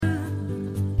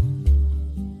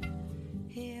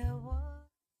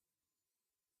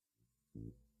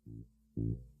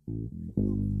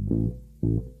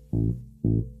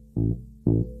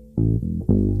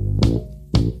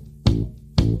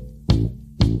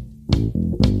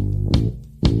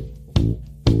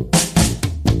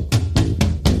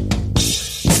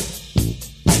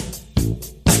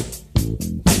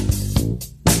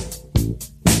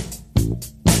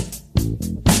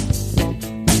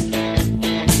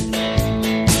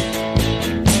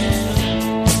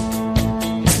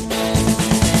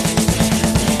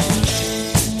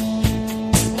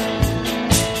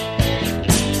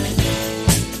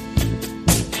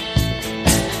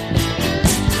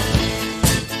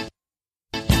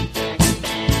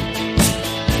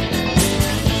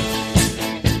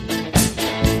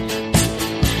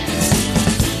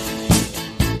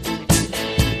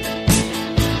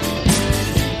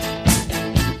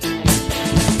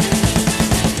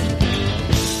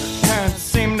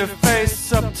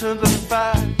To the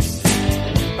facts,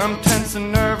 I'm tense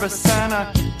and nervous and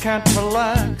I can't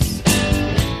relax.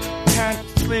 Can't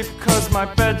sleep cause my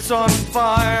bed's on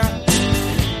fire.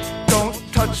 Don't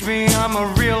touch me, I'm a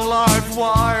real live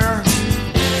wire.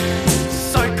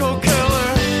 Psycho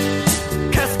killer,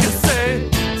 qu'est-ce que c'est?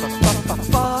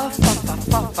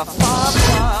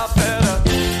 Better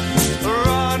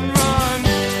run, run,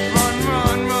 run,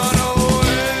 run, run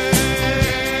away.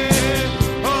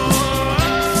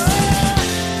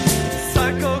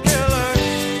 Psycho killer,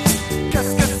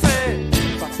 qu'est-ce que c'est?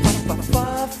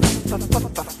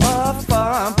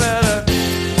 Better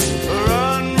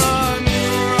run, run,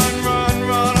 run, run,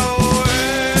 run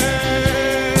away.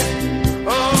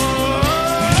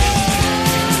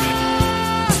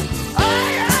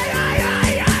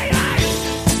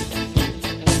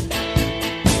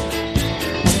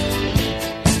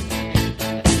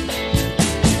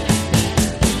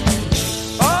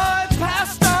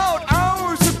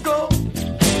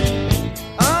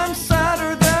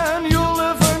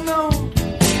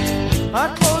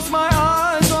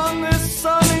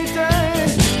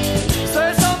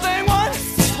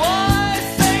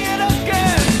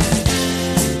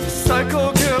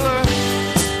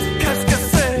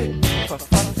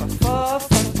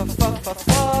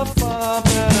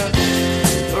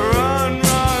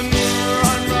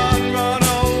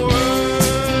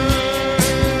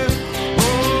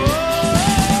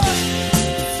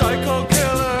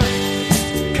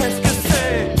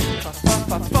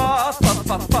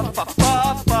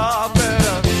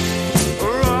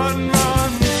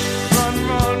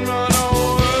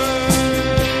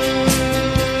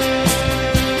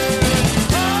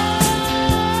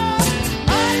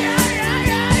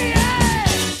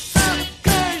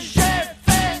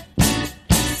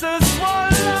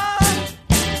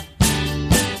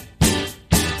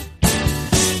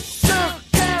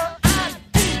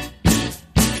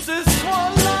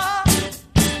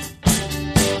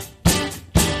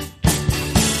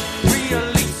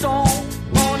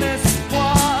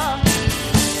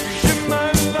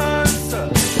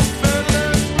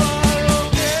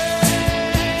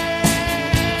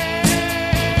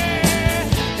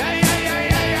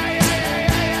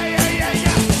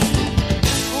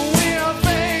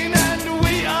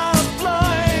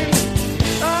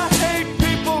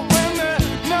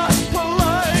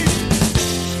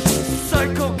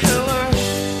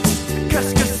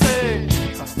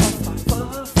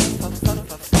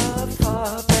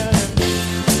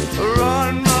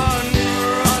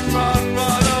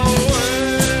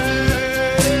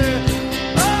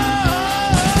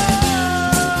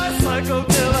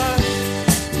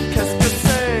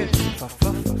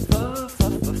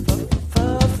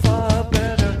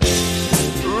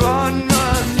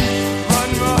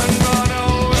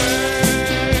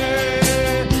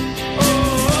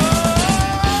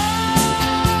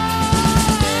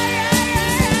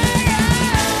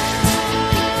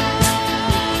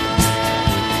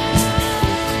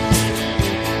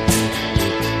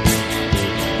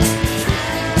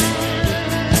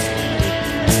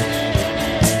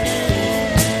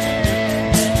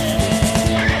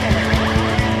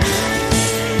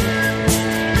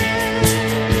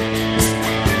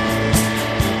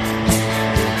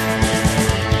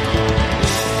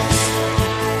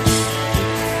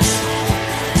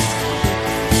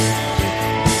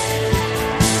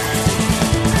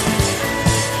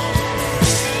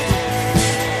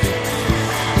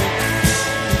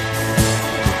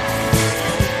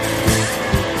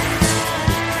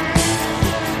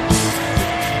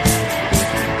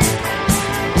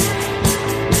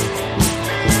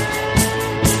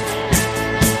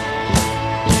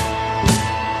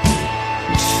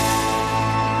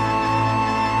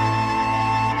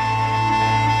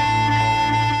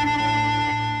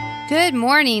 Good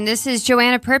morning. This is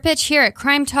Joanna Perpich here at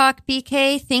Crime Talk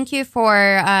BK. Thank you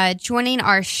for joining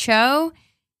our show.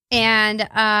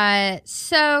 And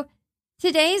so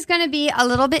today is going to be a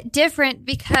little bit different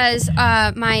because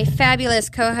my fabulous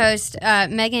co-host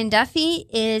Megan Duffy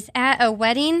is at a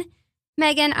wedding.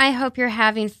 Megan, I hope you're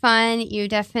having fun. You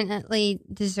definitely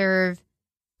deserve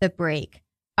the break.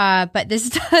 But this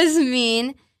does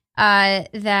mean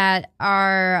that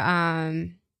our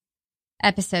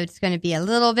episode's going to be a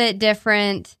little bit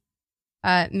different,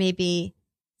 maybe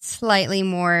slightly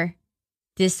more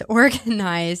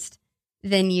disorganized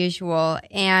than usual.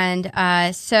 And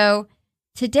so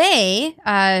today,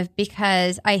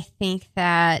 because I think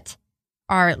that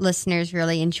our listeners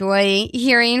really enjoy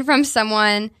hearing from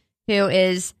someone who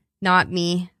is not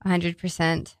me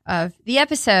 100% of the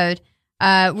episode,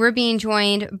 we're being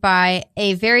joined by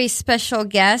a very special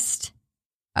guest,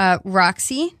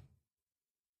 Roxy.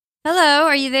 Hello,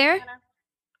 are you there?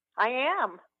 I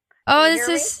am. Oh, this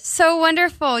is so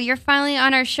wonderful. You're finally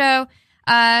on our show.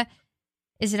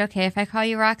 Is it okay if I call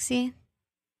you Roxy?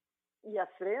 Yes,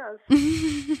 it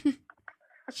is.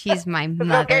 She's my Is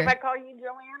mother. it okay if I call you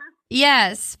Joanna?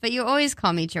 Yes, but you always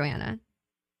call me Joanna.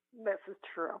 This is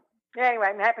true.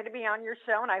 Anyway, I'm happy to be on your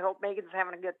show, and I hope Megan's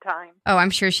having a good time. Oh, I'm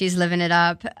sure she's living it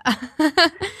up.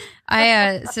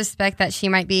 I suspect that she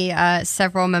might be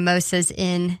several mimosas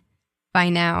in by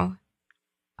now.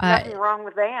 Nothing wrong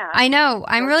with that. I know.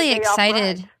 I'm Don't really be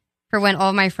excited upfront. for when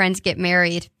all my friends get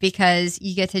married because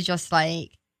you get to just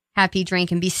like happy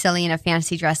drink and be silly in a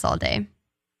fancy dress all day.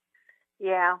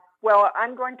 Yeah. Well,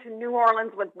 I'm going to New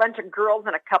Orleans with a bunch of girls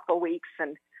in a couple of weeks,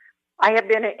 and I have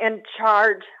been in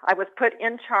charge. I was put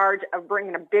in charge of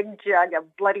bringing a big jug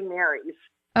of Bloody Marys.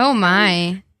 Oh,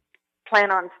 my. Plan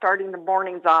on starting the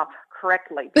mornings off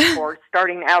correctly before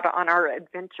starting out on our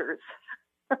adventures.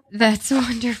 That's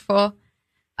wonderful.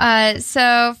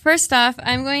 So first off,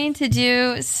 I'm going to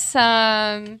do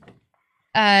some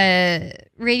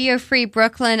Radio Free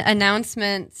Brooklyn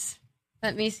announcements.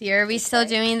 Let me see. Are we still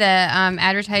doing the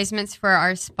advertisements for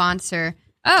our sponsor?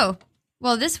 Oh,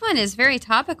 well, this one is very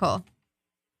topical.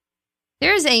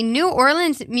 There's a New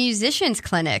Orleans musicians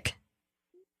clinic.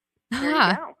 There you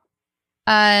go.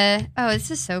 Oh,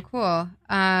 this is so cool.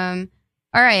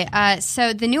 All right.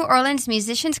 So the New Orleans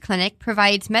Musicians Clinic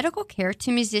provides medical care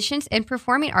to musicians and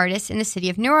performing artists in the city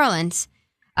of New Orleans.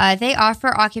 They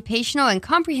offer occupational and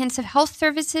comprehensive health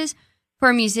services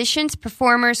for musicians,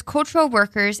 performers, cultural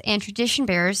workers, and tradition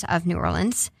bearers of New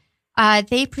Orleans.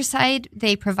 They provide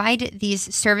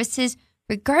these services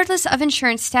regardless of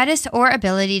insurance status or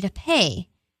ability to pay.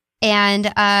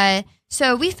 And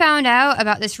so we found out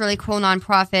about this really cool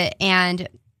nonprofit, and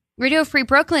Radio Free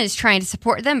Brooklyn is trying to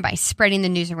support them by spreading the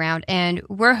news around, and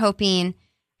we're hoping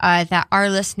that our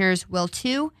listeners will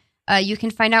too. You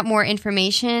can find out more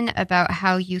information about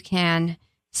how you can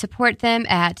support them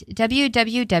at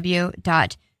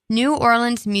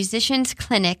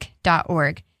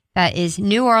www.neworleansmusiciansclinic.org. That is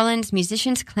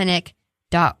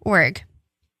neworleansmusiciansclinic.org.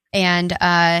 And,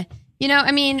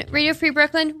 Radio Free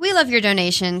Brooklyn, we love your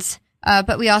donations,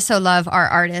 but we also love our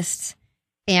artists.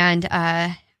 And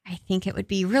I think it would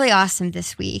be really awesome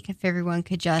this week if everyone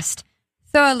could just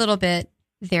throw a little bit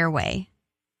their way.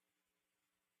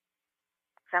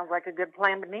 Sounds like a good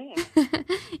plan to me.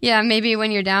 Yeah, maybe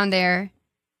when you're down there.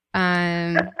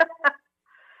 Yeah,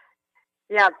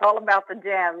 it's all about the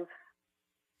jazz.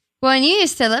 Well, and you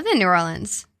used to live in New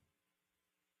Orleans.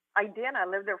 I did. I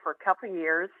lived there for a couple of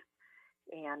years.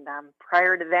 And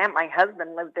prior to that, my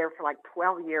husband lived there for like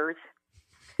 12 years.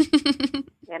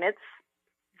 And it's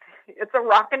a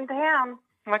rockin' town.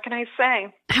 What can I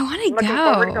say? I want to go. Looking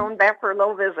forward to going back for a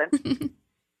little visit.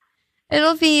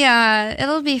 It'll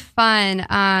be fun.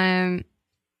 I'm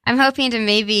hoping to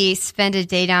maybe spend a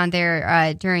day down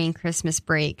there during Christmas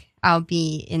break. I'll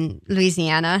be in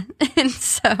Louisiana, and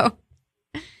so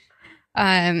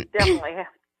definitely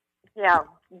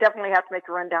have to make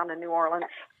a run down to New Orleans.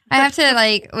 I have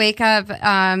to wake up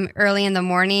early in the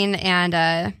morning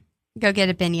and go get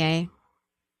a beignet.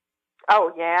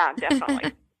 Oh yeah,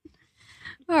 definitely.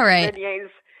 All right. Beignets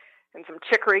and some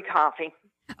chicory coffee.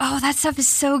 Oh, that stuff is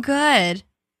so good.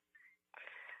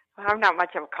 I'm not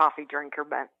much of a coffee drinker,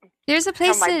 but there's a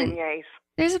place in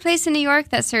New York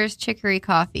that serves chicory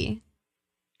coffee.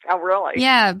 Oh, really?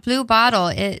 Yeah, Blue Bottle.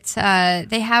 It's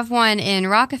they have one in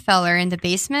Rockefeller in the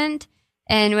basement.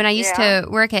 And when I used to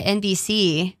work at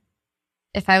NBC,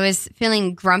 if I was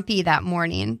feeling grumpy that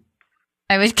morning,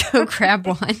 I would go grab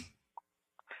one.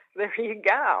 There you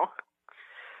go.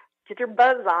 Get your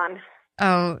buzz on.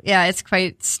 Oh, yeah, it's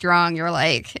quite strong.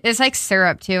 It's like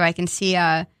syrup, too. I can see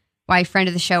why friend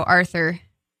of the show, Arthur,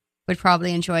 would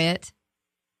probably enjoy it.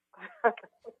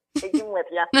 taken with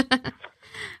you.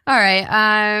 All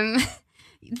right.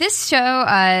 This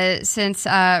show, since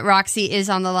Roxy is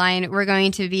on the line, we're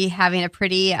going to be having a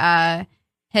pretty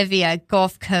heavy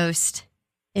Gulf Coast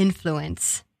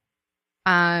influence.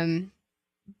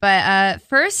 But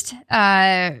first,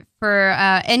 and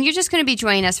you're just going to be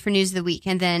joining us for News of the Week.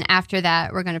 And then after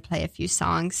that, we're going to play a few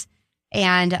songs.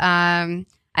 And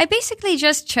I basically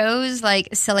just chose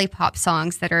like silly pop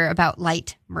songs that are about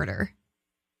light murder.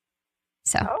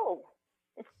 So. Oh,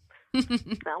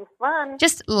 sounds fun.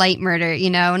 Just light murder,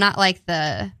 not like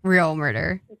the real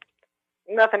murder.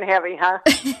 Nothing heavy, huh?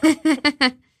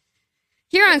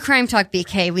 Here on Crime Talk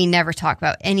BK, we never talk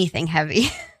about anything heavy.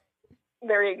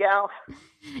 There you go.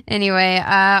 Anyway,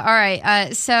 all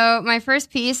right. So my first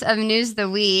piece of News of the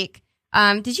Week,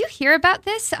 did you hear about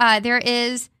this? There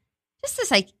is just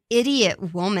this like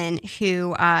idiot woman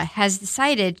who has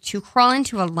decided to crawl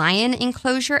into a lion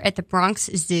enclosure at the Bronx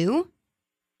Zoo.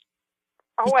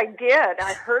 Oh, I did.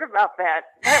 I heard about that.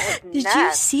 That was Did nuts.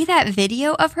 you see that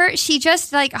video of her? She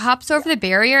just like hops over the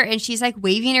barrier and she's like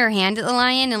waving her hand at the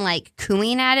lion and like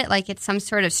cooing at it like it's some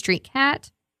sort of street cat.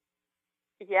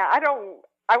 Yeah,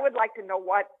 I would like to know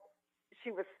what she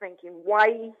was thinking.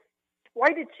 Why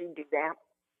did she do that?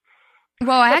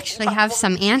 Well, I actually have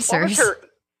some answers.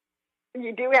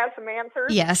 You do have some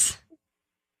answers? Yes.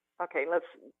 Okay,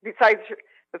 besides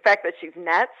the fact that she's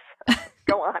nuts,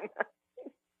 go on.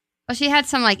 Well, she had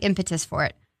some like impetus for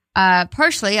it.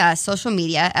 Partially, social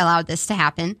media allowed this to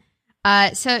happen.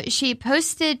 So she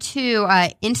posted to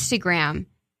Instagram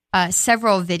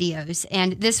several videos,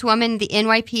 and this woman, the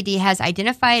NYPD has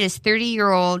identified as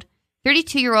 32-year-old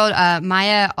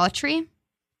Maya Autry,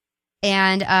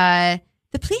 and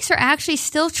the police are actually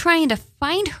still trying to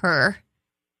find her.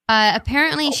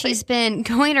 Apparently, she's been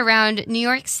going around New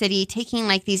York City taking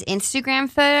like these Instagram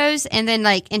photos and then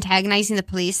like antagonizing the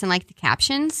police and like the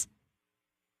captions.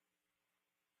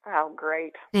 Oh,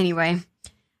 great. Anyway,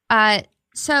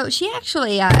 so she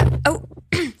actually,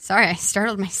 sorry, I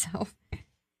startled myself.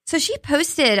 So she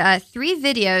posted 3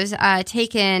 videos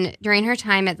taken during her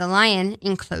time at the lion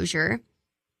enclosure.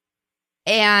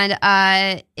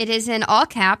 And it is in all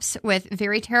caps with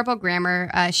very terrible grammar.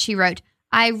 She wrote,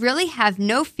 "I really have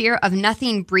no fear of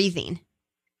nothing breathing.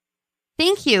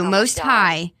 Thank you, Most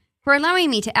High, for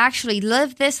allowing me to actually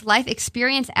live this life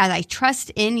experience as I trust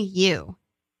in you."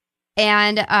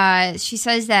 And she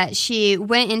says that she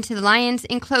went into the lion's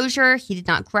enclosure. He did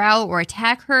not growl or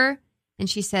attack her. And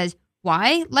she says,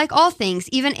 "Why? Like all things,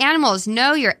 even animals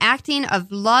know you're acting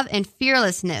of love and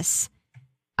fearlessness."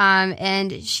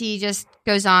 And she just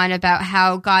goes on about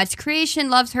how God's creation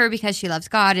loves her because she loves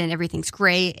God and everything's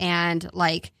great. And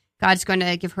like God's going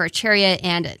to give her a chariot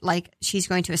and like she's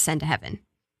going to ascend to heaven.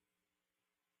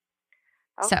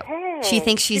 Okay. So she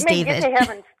thinks she's she may David. Get to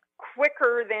heaven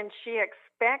quicker than she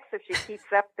expects if she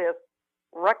keeps up this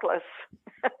recklessness.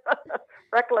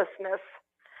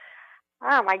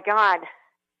 Oh my God.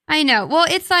 I know. Well,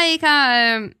 it's like,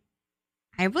 I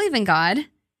believe in God.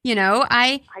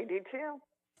 I do too.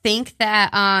 think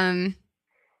that,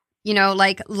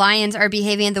 like lions are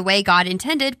behaving the way God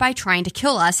intended by trying to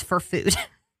kill us for food.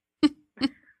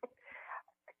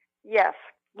 Yes.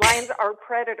 Lions are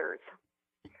predators.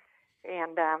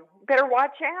 And better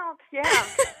watch out. Yeah.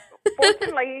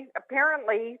 Fortunately,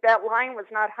 apparently, that lion was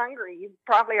not hungry. He'd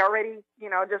probably already,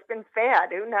 just been fed.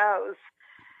 Who knows?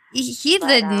 He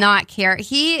did not care.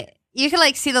 You could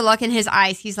like see the look in his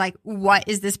eyes. He's like, "What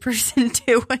is this person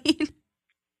doing?"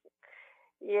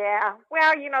 Yeah.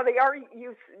 Well, they are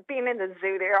used being in the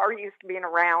zoo. They are used to being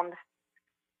around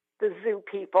the zoo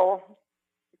people,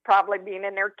 probably being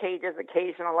in their cages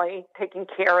occasionally, taking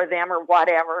care of them or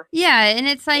whatever. Yeah, and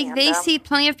it's like they see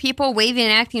plenty of people waving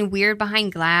and acting weird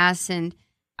behind glass. And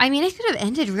I mean, it could have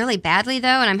ended really badly, though,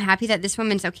 and I'm happy that this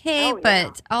woman's okay.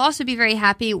 But I'll also be very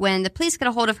happy when the police get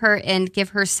a hold of her and give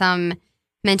her some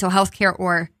mental health care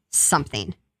or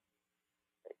something.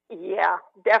 Yeah,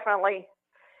 definitely.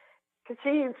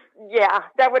 Because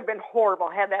that would have been horrible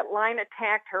had that lion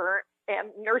attacked her and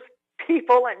nurse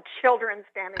people and children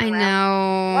standing around. I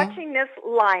know. Watching this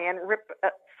lion rip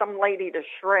some lady to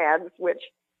shreds, which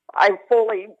I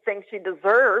fully think she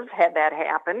deserves had that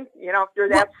happen. If you're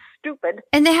that stupid.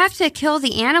 And they have to kill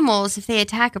the animals if they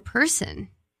attack a person.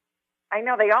 I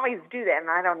know, they always do that, and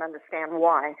I don't understand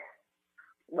why.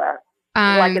 But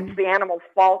like it's the animal's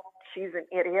fault. She's an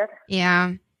idiot.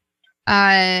 Yeah.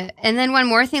 And then one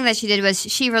more thing that she did was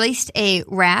she released a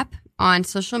rap on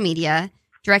social media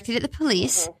directed at the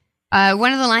police. Mm-hmm.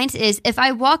 One of the lines is, "If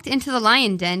I walked into the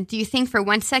lion den, do you think for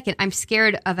 1 second I'm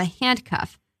scared of a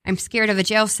handcuff? I'm scared of a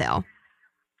jail cell."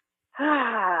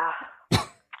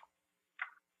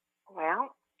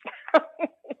 Well,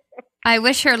 I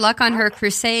wish her luck on her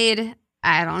crusade.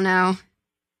 I don't know.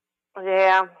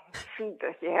 Yeah,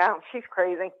 she's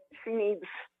crazy. She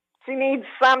needs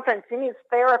something. She needs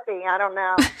therapy. I don't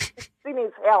know. She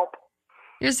needs help.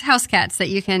 There's house cats that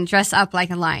you can dress up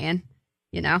like a lion,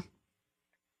 you know.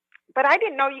 But I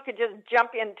didn't know you could just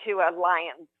jump into a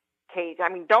lion cage. I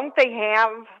mean, don't they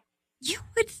have... You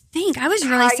would think. I was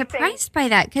really surprised by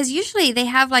that because usually they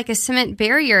have like a cement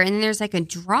barrier and then there's like a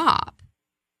drop,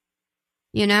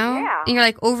 you know? Yeah. And you're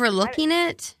like overlooking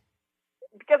it.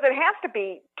 Because it has to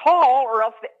be tall or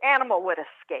else the animal would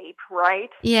escape,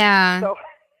 right? Yeah. So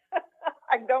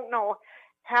I don't know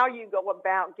how you go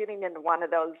about getting into one of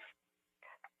those.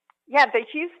 Yeah, the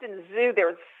Houston Zoo,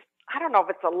 I don't know if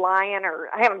it's a lion or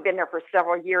I haven't been there for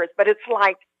several years, but it's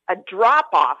like a drop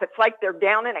off. It's like they're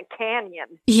down in a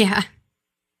canyon. Yeah.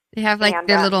 They have like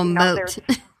their little moat.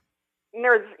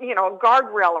 There's a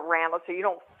guardrail around it so you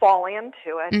don't fall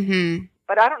into it. Mm-hmm.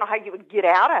 But I don't know how you would get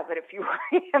out of it if you were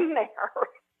in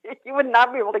there. You would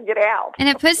not be able to get out. And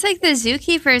it puts like the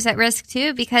zookeepers at risk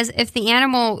too, because if the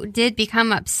animal did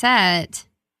become upset.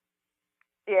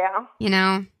 Yeah.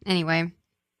 Anyway.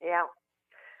 Yeah.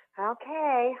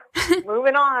 Okay.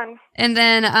 Moving on. And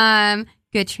then,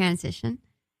 good transition.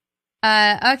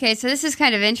 Okay, so this is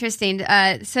kind of interesting.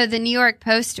 So the New York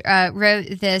Post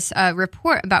wrote this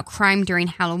report about crime during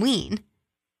Halloween.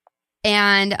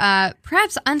 And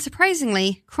perhaps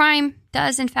unsurprisingly, crime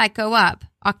does in fact go up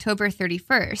October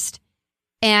 31st.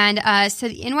 And so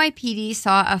the NYPD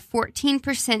saw a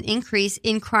 14% increase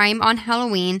in crime on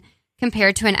Halloween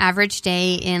compared to an average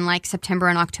day in like September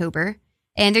and October.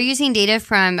 And they're using data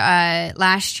from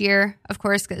last year, of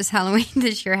course, because Halloween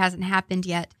this year hasn't happened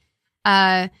yet.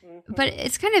 But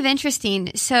it's kind of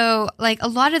interesting. So, like, a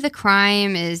lot of the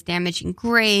crime is damaging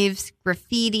graves,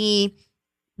 graffiti,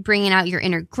 bringing out your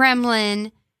inner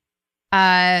gremlin.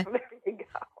 There you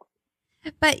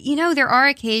go. But, there are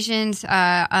occasions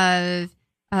of,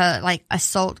 like,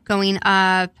 assault going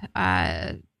up,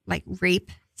 like,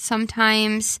 rape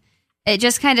sometimes. It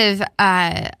just kind of,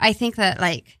 I think that,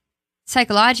 like,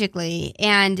 psychologically,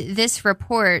 and this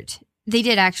report, they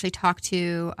did actually talk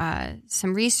to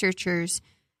some researchers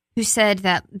who said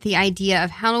that the idea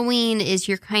of Halloween is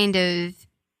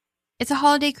it's a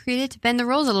holiday created to bend the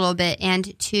rules a little bit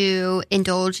and to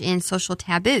indulge in social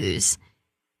taboos.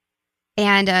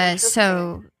 And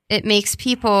so it makes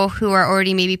people who are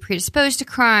already maybe predisposed to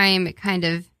crime, it kind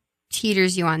of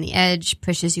teeters you on the edge,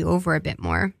 pushes you over a bit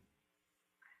more.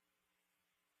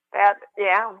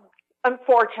 Yeah,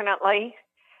 unfortunately.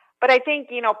 But I think,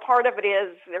 part of it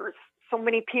is there's so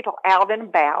many people out and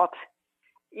about,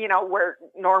 where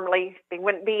normally they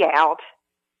wouldn't be out.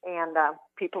 And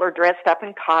people are dressed up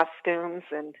in costumes.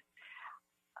 And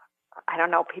I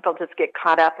don't know, people just get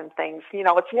caught up in things.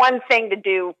 It's one thing to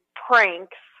do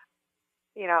pranks,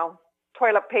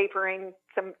 toilet papering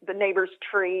the neighbor's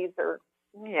trees or,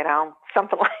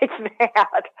 something like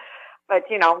that. But,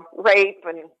 rape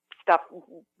and stuff,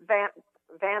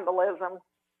 vandalism,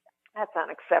 that's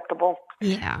unacceptable.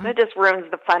 Yeah. It just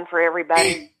ruins the fun for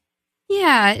everybody.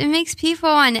 Yeah, it makes people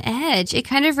on edge. It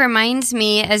kind of reminds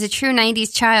me, as a true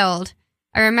 90s child,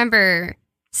 I remember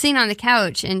sitting on the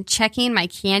couch and checking my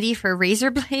candy for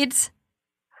razor blades,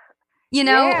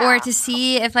 or to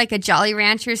see if like a Jolly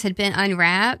Ranchers had been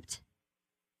unwrapped.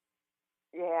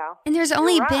 Yeah. And there's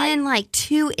only been like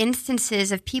 2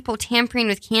 instances of people tampering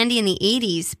with candy in the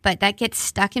 80s, but that gets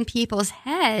stuck in people's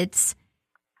heads.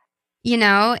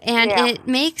 It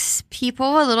makes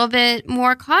people a little bit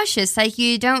more cautious. Like,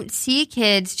 you don't see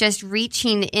kids just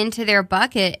reaching into their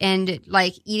bucket and,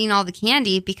 like, eating all the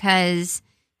candy because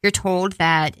you're told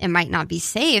that it might not be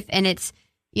safe. And it's,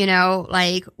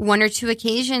 like 1 or 2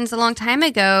 occasions a long time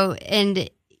ago, and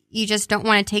you just don't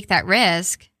want to take that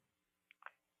risk.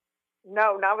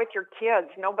 No, not with your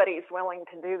kids. Nobody's willing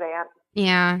to do that.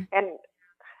 Yeah. And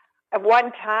at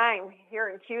one time here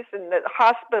in Houston, the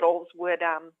hospitals would...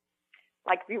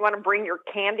 like if you want to bring your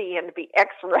candy in to be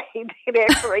x-rayed, they'd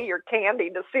x-ray your candy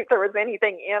to see if there was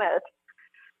anything in it.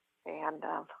 And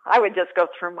I would just go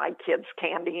through my kids'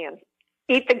 candy and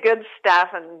eat the good stuff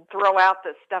and throw out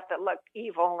the stuff that looked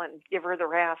evil and give her the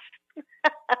rest.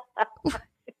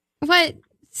 What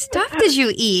stuff did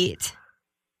you eat?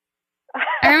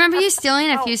 I remember you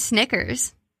stealing a few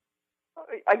Snickers.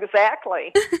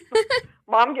 Exactly.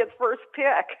 Mom gets first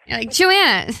pick. You're like,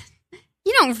 Joanna,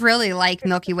 you don't really like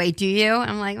Milky Way, do you?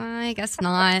 I'm like, well, I guess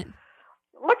not.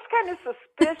 Looks kind of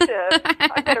suspicious.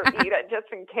 I better eat it just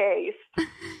in case.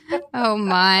 Oh,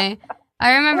 my.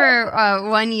 I remember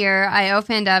one year I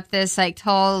opened up this like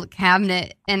tall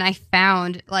cabinet and I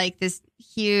found like this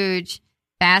huge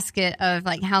basket of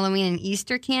like Halloween and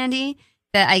Easter candy.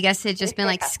 that I guess it just been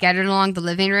like scattered along the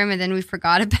living room, and then we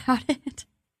forgot about it.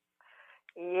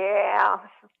 Yeah.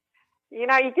 You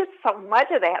know, you get so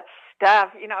much of that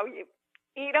stuff. You know, you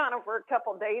eat on it for a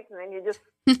couple of days, and then you just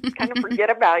kind of forget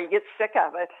about it. You get sick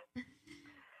of it.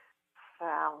 So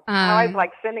I always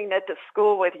like sending it to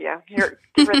school with you. Here,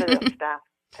 get rid of this stuff.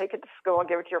 Take it to school and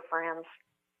give it to your friends.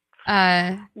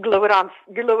 Glue it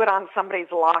on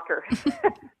somebody's locker.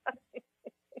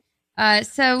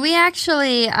 So we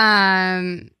actually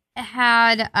had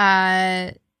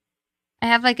I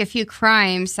have like a few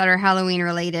crimes that are Halloween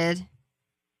related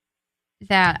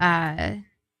that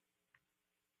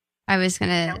I was going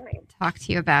to talk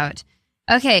to you about.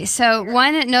 Okay, so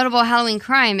one notable Halloween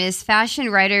crime is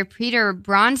fashion writer Peter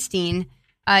Bronstein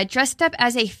dressed up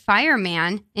as a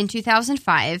fireman in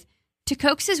 2005 to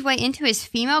coax his way into his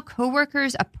female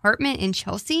coworker's apartment in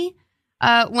Chelsea.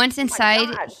 Once inside,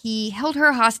 he held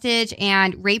her hostage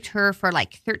and raped her for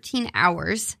like 13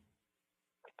 hours.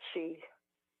 Jeez.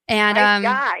 And nice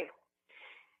guy.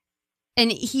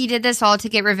 And he did this all to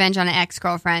get revenge on an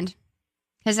ex-girlfriend,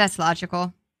 because that's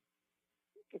logical.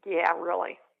 Yeah,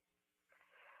 really.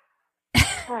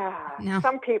 No.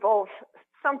 Some people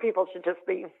should just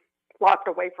be locked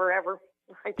away forever.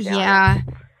 Yeah.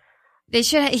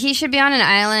 He should be on an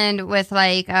island with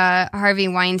like Harvey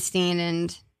Weinstein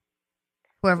and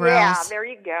whoever else. Yeah, there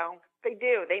you go. They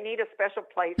do. They need a special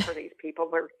place for these people.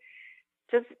 Where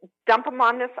just dump them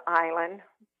on this island,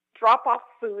 drop off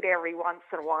food every once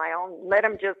in a while, and let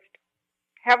them just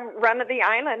have run of the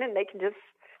island, and they can just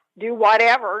do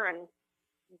whatever and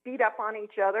beat up on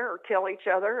each other or kill each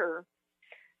other, or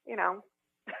you know,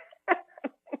 kind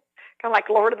of like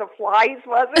Lord of the Flies,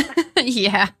 was it?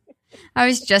 Yeah. I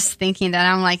was just thinking that.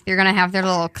 I'm like, they're going to have their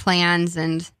little clans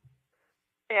and...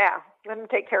 Yeah, let them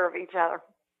take care of each other.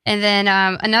 And then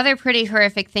another pretty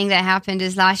horrific thing that happened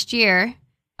is last year,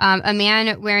 a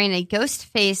man wearing a ghost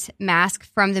face mask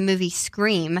from the movie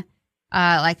Scream,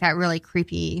 like that really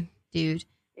creepy dude,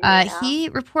 he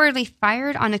reportedly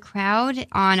fired on a crowd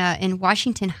in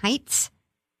Washington Heights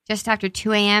just after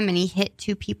 2 a.m. and he hit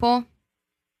 2 people. And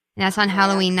that's on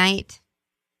Halloween night.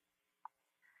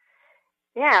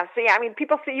 Yeah, see, I mean,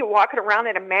 people see you walking around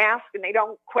in a mask and they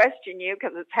don't question you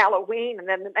because it's Halloween, and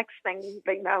then the next thing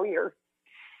they know, you're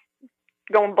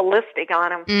going ballistic on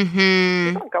them.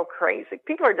 Mm-hmm. People go crazy.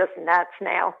 People are just nuts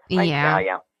now. I tell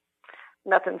you.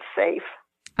 Nothing's safe.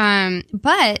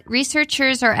 But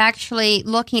researchers are actually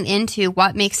looking into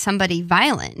what makes somebody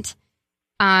violent.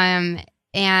 And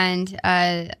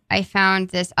I found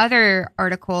this other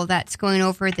article that's going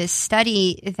over this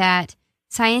study that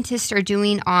scientists are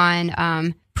doing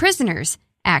on prisoners,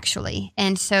 actually.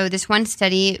 And so this one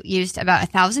study used about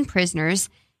 1,000 prisoners,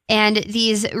 and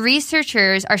these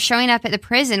researchers are showing up at the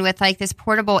prison with like this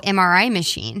portable MRI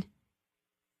machine,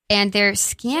 and they're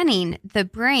scanning the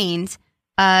brains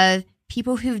of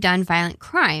people who've done violent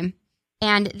crime.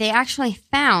 And they actually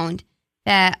found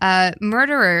that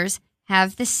murderers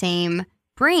have the same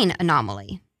brain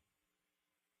anomaly.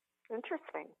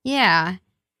 Interesting. Yeah.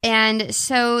 And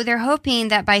so they're hoping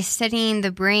that by studying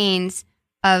the brains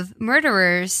of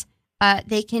murderers,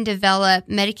 they can develop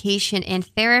medication and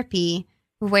therapy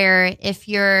where if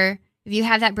you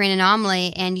have that brain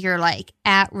anomaly and you're like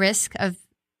at risk of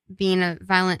being a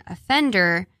violent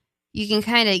offender, you can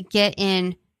kind of get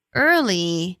in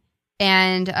early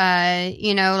and,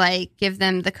 like give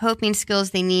them the coping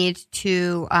skills they need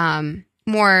to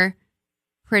more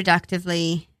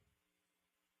productively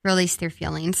release their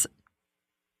feelings.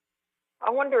 I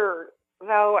wonder,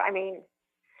 though, I mean,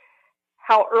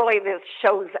 how early this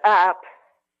shows up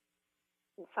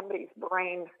in somebody's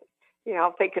brain. You know,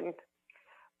 if they can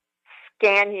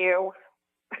scan you,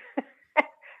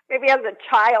 maybe as a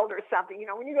child or something. You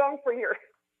know, when you're going for your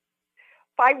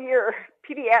 5-year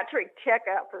pediatric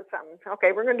checkup or something.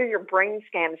 Okay, we're going to do your brain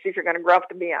scan to see if you're going to grow up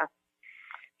to be a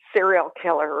serial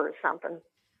killer or something.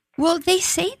 Well, they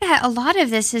say that a lot of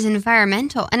this is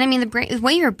environmental. And I mean, the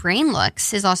way your brain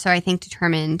looks is also, I think,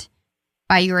 determined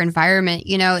by your environment.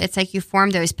 You know, it's like you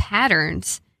form those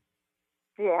patterns.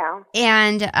 Yeah.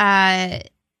 And I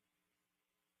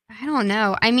don't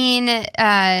know. I mean,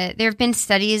 there have been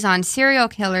studies on serial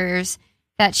killers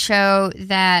that show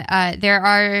that there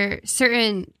are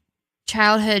certain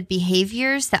childhood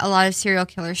behaviors that a lot of serial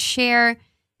killers share.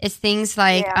 It's things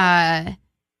like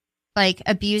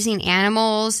abusing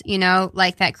animals, you know,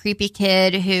 like that creepy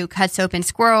kid who cuts open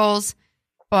squirrels,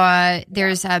 or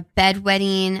there's a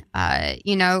bedwetting,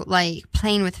 like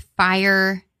playing with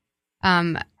fire,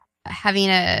 having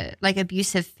a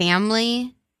abusive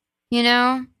family, you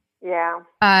know? Yeah.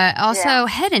 Also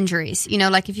head injuries, you know,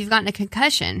 like if you've gotten a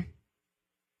concussion.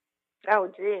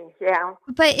 Oh, gee, yeah.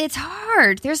 But it's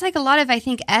hard. There's like a lot of, I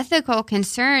think, ethical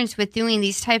concerns with doing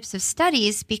these types of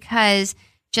studies, because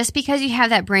just because you have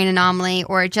that brain anomaly,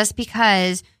 or just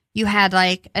because you had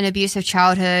like an abusive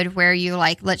childhood where you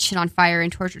like lit shit on fire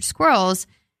and tortured squirrels,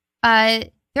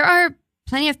 there are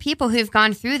plenty of people who've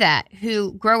gone through that,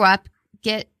 who grow up,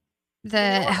 get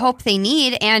the help they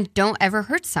need, and don't ever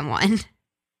hurt someone.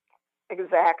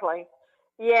 Exactly.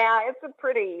 Yeah, it's a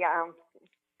pretty, a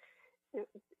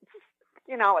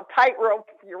tightrope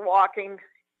you're walking.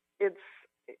 It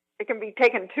can be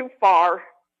taken too far.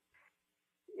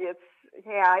 It's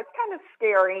kind of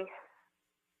scary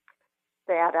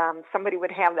that somebody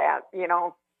would have that,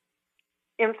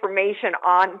 information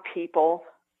on people.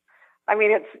 I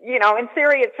mean, it's, in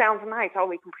theory, it sounds nice. Oh,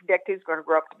 we can predict who's going to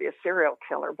grow up to be a serial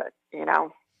killer, but,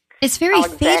 it's very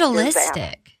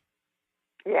fatalistic.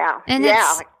 Yeah. And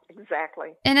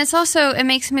exactly. And it's also, it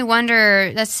makes me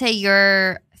wonder, let's say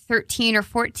you're 13 or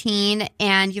 14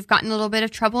 and you've gotten a little bit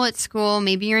of trouble at school.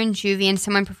 Maybe you're in juvie and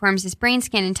someone performs this brain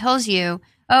scan and tells you,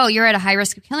 oh, you're at a high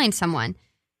risk of killing someone.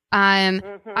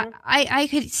 I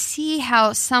could see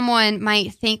how someone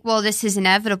might think, well, this is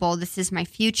inevitable. This is my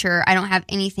future. I don't have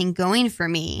anything going for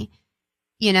me,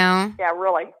 Yeah,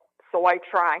 really. So why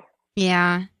try?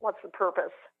 Yeah. What's the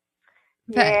purpose?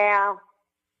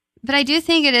 But I do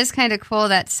think it is kind of cool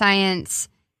that science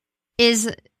is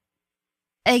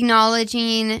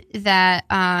acknowledging that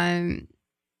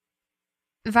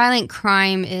violent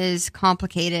crime is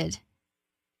complicated,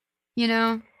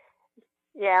 Yeah.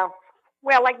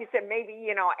 Well, like you said,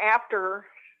 maybe, after,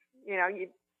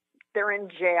 they're in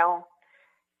jail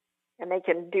and they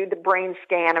can do the brain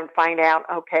scan and find out,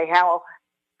 okay, how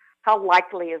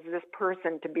likely is this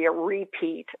person to be a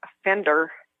repeat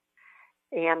offender?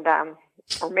 And,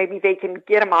 or maybe they can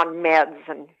get them on meds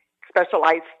and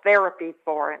specialized therapy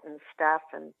for it and stuff,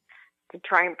 and to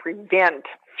try and prevent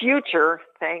future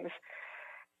things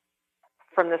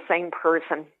from the same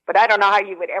person. But I don't know how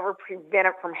you would ever prevent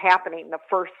it from happening the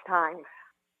first time.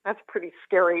 That's a pretty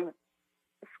scary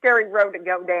road to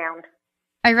go down.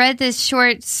 I read this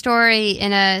short story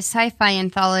in a sci-fi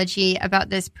anthology about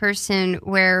this person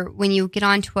where when you get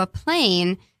onto a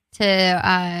plane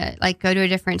to go to a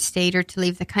different state or to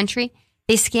leave the country,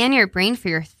 they scan your brain for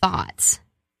your thoughts.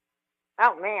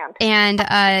 Oh, man.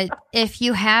 And if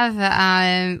you have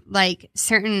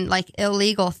certain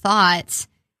illegal thoughts,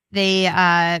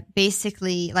 they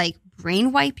basically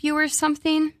brain wipe you or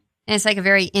something. And it's like a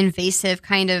very invasive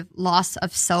kind of loss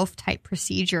of self type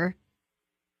procedure.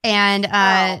 And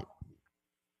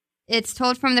it's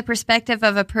told from the perspective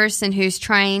of a person who's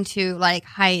trying to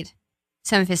hide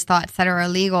some of his thoughts that are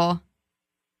illegal.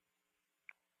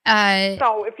 So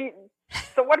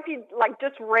what if you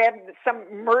just read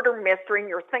some murder mystery and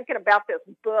you're thinking about this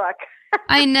book?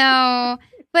 I know,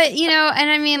 but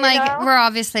and I mean, we're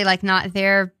obviously not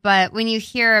there, but when you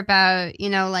hear about,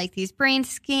 these brain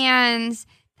scans,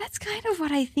 that's kind of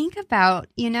what I think about,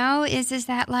 is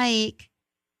that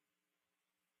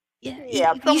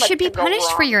you should be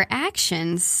punished for your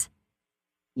actions,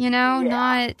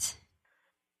 not,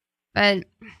 but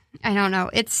I don't know.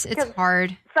 It's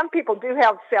hard. Some people do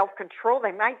have self-control.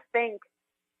 They might think,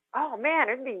 oh, man,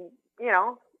 it'd be,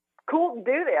 cool to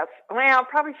do this. Well, I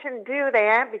probably shouldn't do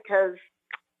that because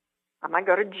I might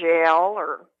go to jail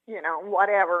or,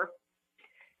 whatever.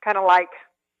 Kind of like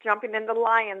jumping into the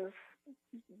lion's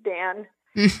den.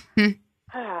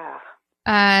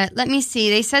 Let me see.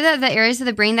 They said that the areas of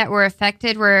the brain that were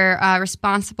affected were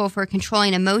responsible for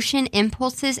controlling emotion,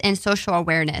 impulses, and social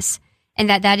awareness, and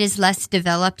that is less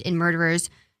developed in murderers.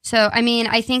 So, I mean,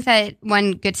 I think that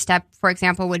one good step, for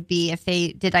example, would be if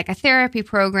they did a therapy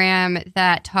program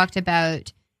that talked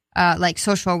about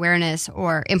social awareness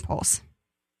or impulse.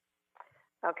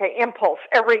 Okay, impulse.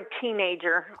 Every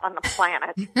teenager on the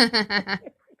planet, that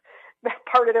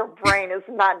part of their brain is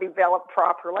not developed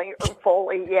properly or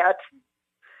fully yet.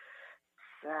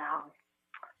 So,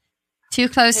 too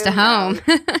close to home.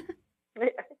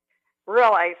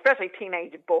 Really, especially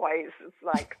teenage boys. It's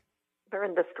they're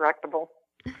indestructible.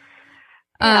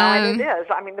 And it is.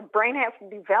 I mean, the brain has to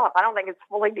develop. I don't think it's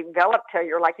fully developed till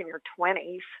you're in your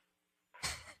 20s.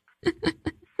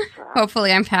 So.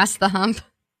 Hopefully I'm past the hump.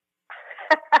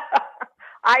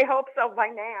 I hope so by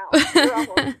now. You're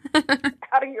almost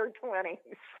out of your 20s.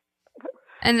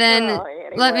 And then anyway.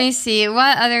 Let me see.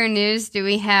 What other news do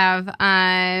we have?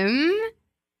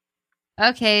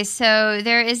 Okay, so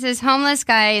there is this homeless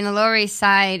guy in the Lower East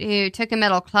Side who took a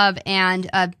metal club and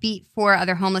beat 4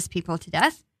 other homeless people to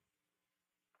death.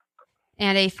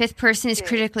 And a 5th person is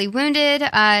critically wounded.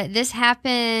 This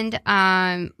happened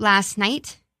last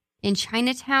night in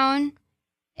Chinatown.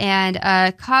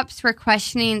 and cops were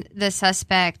questioning the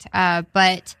suspect,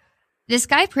 but this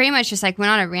guy pretty much just like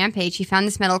went on a rampage. He found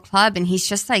this metal club, and he's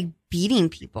just like beating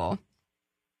people.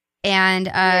 And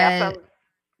sounds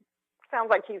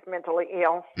like he's mentally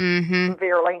ill, mm-hmm.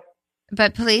 severely.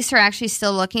 But police are actually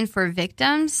still looking for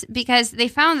victims because they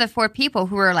found the 4 people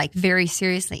who were like very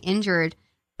seriously injured.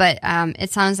 But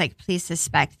it sounds like police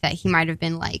suspect that he might have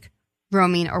been like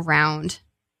roaming around,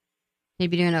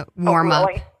 maybe doing a warm up.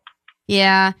 Really?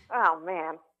 Yeah. Oh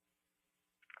man.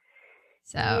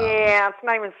 So yeah, it's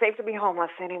not even safe to be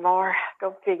homeless anymore.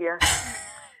 Go figure. I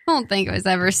don't think it was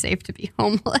ever safe to be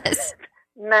homeless.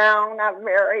 No, not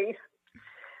very.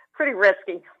 Pretty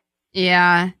risky.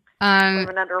 Yeah.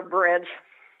 Living under a bridge.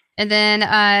 And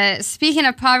then, speaking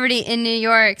of poverty in New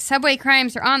York, subway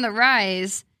crimes are on the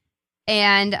rise,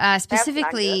 and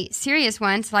specifically serious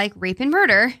ones like rape and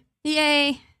murder.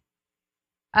 Yay!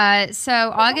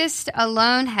 So August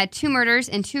alone had 2 murders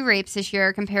and 2 rapes this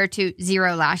year, compared to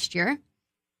 0 last year.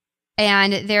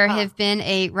 And there have been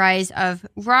a rise of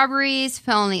robberies,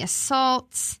 felony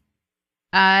assaults.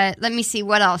 Let me see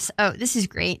what else. Oh, this is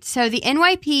great. So the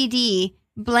NYPD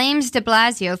blames de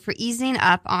Blasio for easing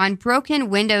up on broken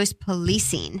windows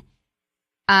policing.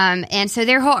 And so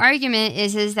their whole argument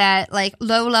is that like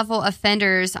low-level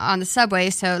offenders on the subway,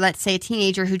 so let's say a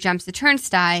teenager who jumps the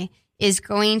turnstile is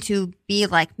going to be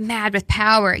like mad with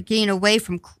power, getting away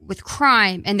with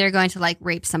crime, and they're going to like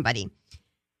rape somebody.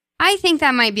 I think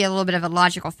that might be a little bit of a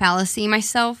logical fallacy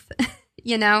myself,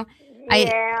 you know?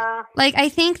 Yeah. I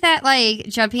think that, like,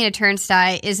 jumping a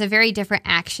turnstile is a very different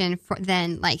action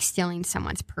than, like, stealing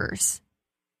someone's purse.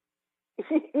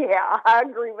 Yeah, I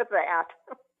agree with that.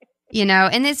 You know,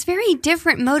 and it's very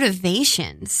different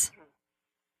motivations.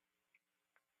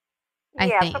 I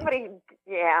think.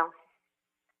 Yeah,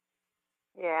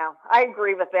 I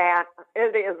agree with that.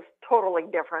 It is totally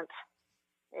different.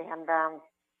 And,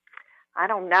 I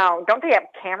don't know. Don't they have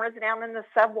cameras down in the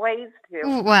subways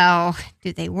too? Well,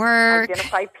 do they work?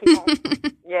 Identify people.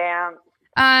 Yeah.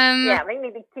 Yeah, they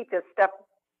need to keep this stuff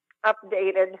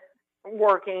updated,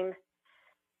 working.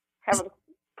 Have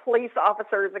police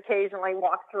officers occasionally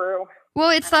walk through.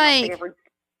 Well, it's I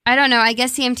don't know. I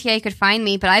guess the MTA could find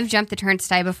me, but I've jumped the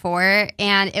turnstile before,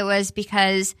 and it was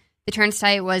because the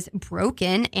turnstile was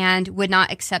broken and would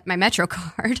not accept my Metro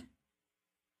card.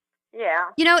 Yeah.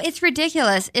 You know, it's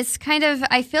ridiculous. It's kind of,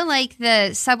 I feel like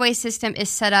the subway system is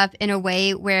set up in a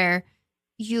way where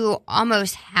you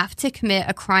almost have to commit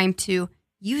a crime to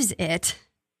use it.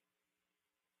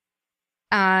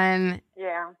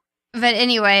 Yeah. But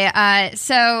anyway,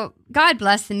 so God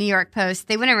bless the New York Post.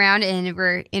 They went around and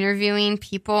were interviewing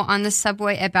people on the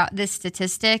subway about this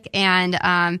statistic, and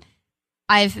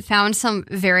I've found some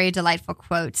very delightful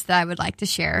quotes that I would like to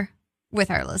share with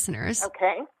our listeners.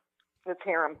 Okay. Let's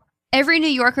hear them. Every New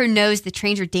Yorker knows the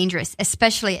trains are dangerous,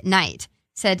 especially at night,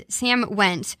 said Sam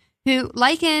Went, who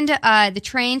likened the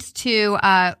trains to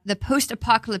the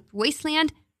post-apocalyptic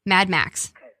wasteland, Mad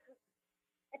Max.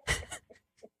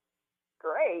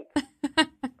 Great.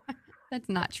 That's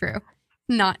not true.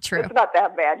 Not true. It's not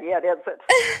that bad yet, is it?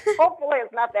 Hopefully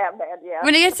it's not that bad yet.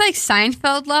 When it gets like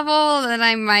Seinfeld level, then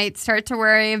I might start to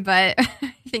worry, but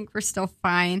I think we're still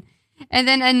fine. And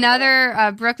then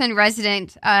another Brooklyn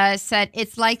resident said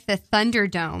it's like the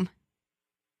Thunderdome.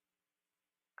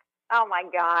 Oh my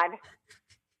God.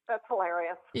 That's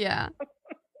hilarious. Yeah.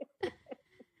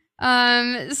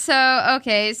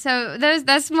 So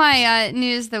that's my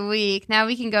news of the week. Now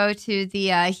we can go to the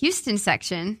Houston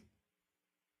section.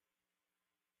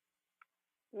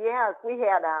 Yes, we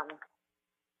had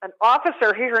an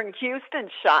officer here in Houston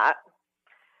shot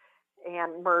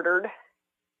and murdered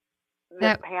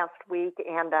this past week,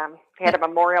 and had a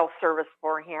memorial service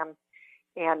for him.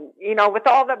 And, you know, with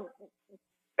all the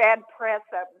bad press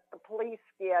that the police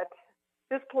get,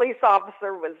 this police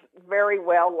officer was very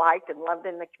well liked and loved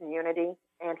in the community,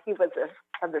 and he was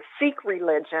of the Sikh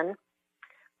religion,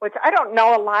 which I don't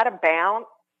know a lot about.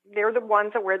 They're the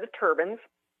ones that wear the turbans.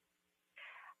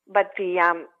 But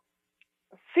the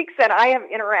Sikhs that I have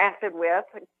interacted with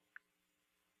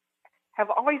have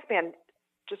always been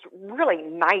just really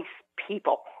nice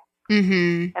people.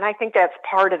 Mm-hmm. And I think that's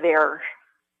part of their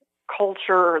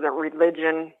culture or their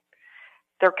religion.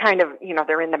 They're kind of, you know,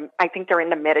 I think they're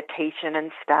into meditation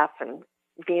and stuff and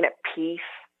being at peace.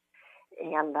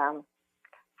 And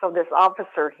so this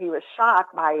officer, he was shot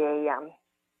by a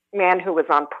man who was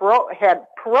on parole, had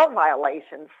parole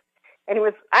violations. And he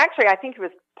was actually, I think he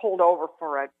was pulled over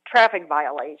for a traffic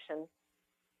violation.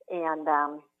 And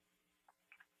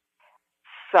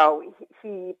so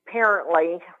he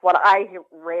apparently, what I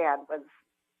read was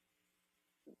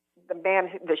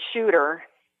the shooter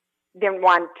didn't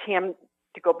want Tim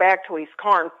to go back to his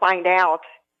car and find out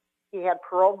he had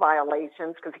parole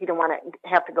violations because he didn't want to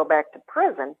have to go back to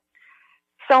prison.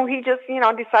 So he just,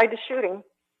 decided to shoot him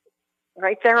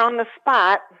right there on the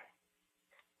spot,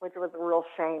 which was a real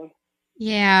shame.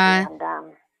 Yeah. And,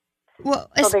 well,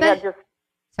 so they had just...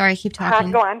 Sorry, keep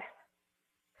talking. Go on.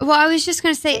 Well, I was just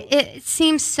going to say, it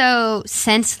seems so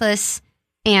senseless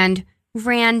and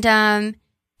random,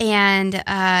 and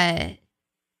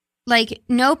like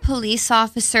no police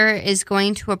officer is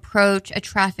going to approach a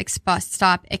traffic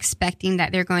stop expecting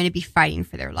that they're going to be fighting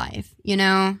for their life,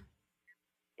 Yeah,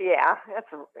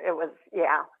 it was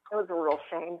a real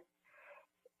shame.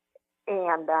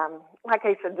 And like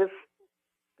I said, this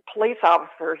police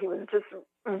officer, he was just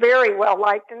very well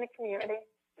liked in the community.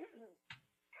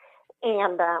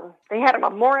 And they had a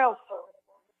memorial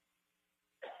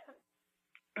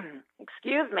service.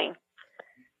 Excuse me.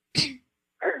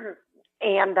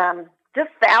 And just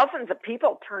thousands of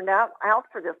people turned out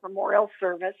for this memorial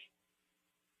service.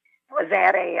 It was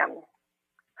at a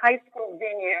high school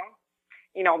venue,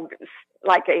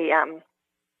 like a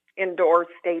indoor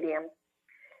stadium.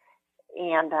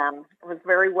 And it was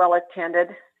very well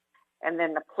attended. And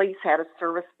then the police had a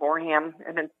service for him,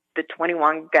 and then the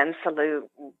 21 gun salute.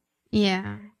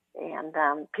 Yeah. And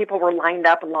people were lined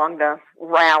up along the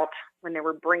route when they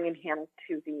were bringing him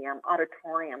to the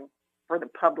auditorium for the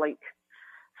public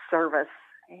service.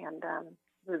 And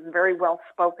he was very well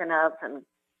spoken of, and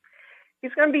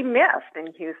he's going to be missed in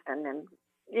Houston. And,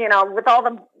 with all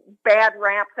the bad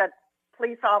rap that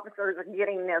police officers are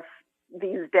getting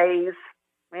these days,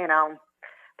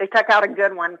 they took out a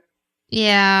good one.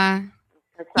 Yeah.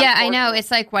 Yeah, I know.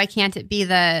 It's like, why can't it be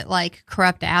the,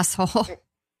 corrupt asshole?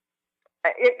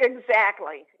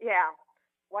 Exactly. Yeah.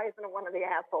 Why isn't it one of the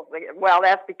assholes? Well,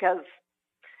 that's because,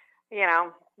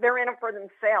 they're in it for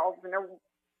themselves and they're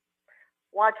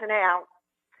watching out.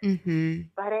 Mm-hmm.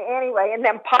 But anyway, and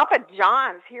then Papa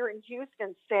John's here in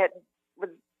Houston set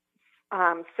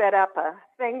up a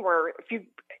thing where if you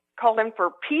called in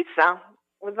for pizza,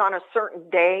 it was on a certain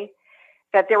day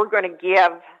that they were going to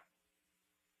give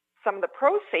some of the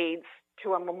proceeds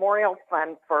to a memorial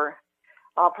fund for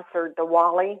Officer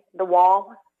Dollywall.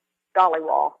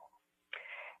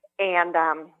 And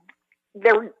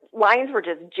their lines were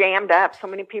just jammed up. So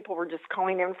many people were just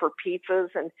calling in for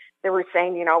pizzas, and they were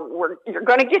saying, you're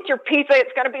going to get your pizza.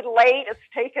 It's going to be late. It's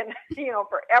taken,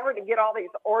 forever to get all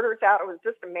these orders out. It was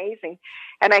just amazing.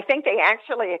 And I think they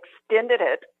actually extended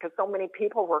it because so many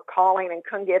people were calling and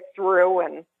couldn't get through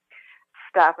and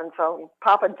stuff. And so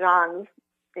Papa John's,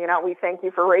 we thank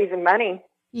you for raising money.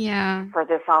 Yeah. For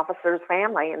this officer's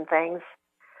family and things.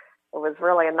 It was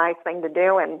really a nice thing to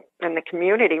do, and the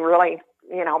community really,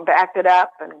 backed it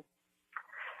up. And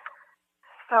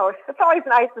so it's always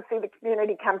nice to see the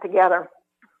community come together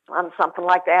on something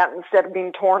like that instead of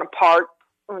being torn apart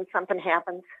when something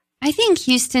happens. I think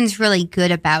Houston's really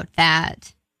good about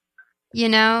that.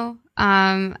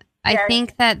 I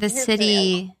think that the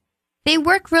city, they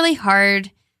work really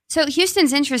hard. So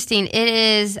Houston's interesting. It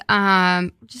is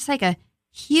just like a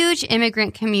huge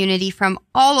immigrant community from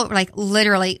all over,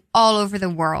 literally all over the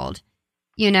world,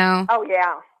 Oh,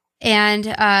 yeah. And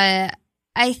I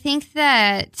think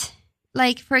that,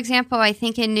 for example, I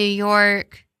think in New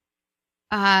York,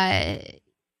 you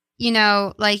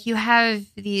have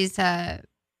these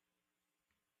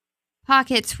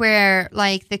pockets where,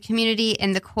 the community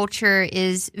and the culture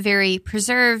is very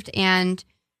preserved and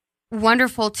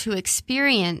wonderful to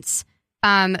experience.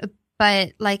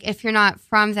 But if you're not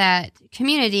from that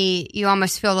community, you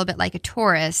almost feel a little bit like a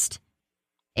tourist.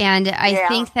 And I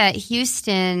think that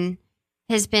Houston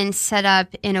has been set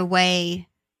up in a way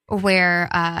where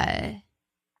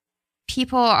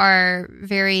people are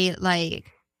very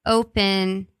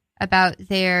open about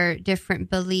their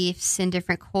different beliefs and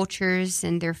different cultures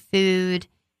and their food.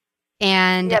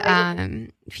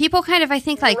 And people kind of, I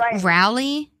think,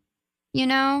 rally,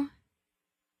 Yeah,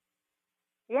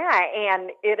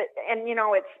 and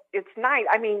it's nice.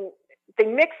 I mean, they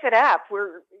mix it up.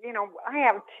 I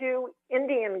have 2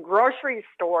 Indian grocery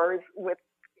stores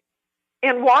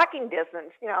in walking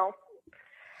distance,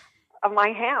 of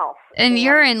my house. And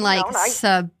you're in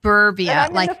suburbia,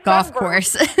 golf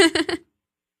course.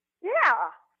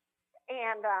 Yeah,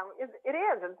 and it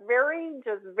is. It's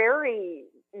very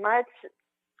much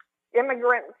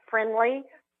immigrant friendly.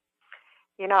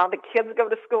 The kids go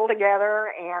to school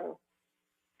together, and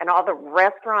all the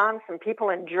restaurants, and people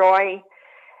enjoy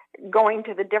going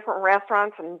to the different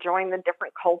restaurants and enjoying the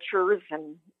different cultures.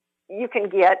 And you can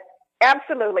get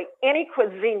absolutely any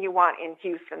cuisine you want in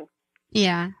Houston.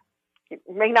 Yeah.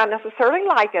 You may not necessarily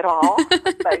like it all,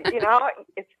 but, you know,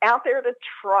 it's out there to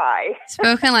try.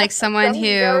 Spoken like someone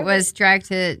who was dragged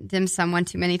to dim sum one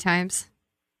too many times.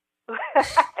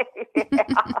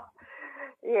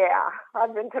 Yeah,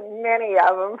 I've been to many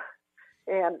of them,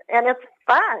 and it's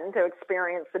fun to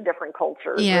experience the different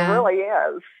cultures. Yeah. It really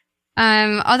is.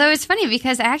 Although it's funny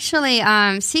because actually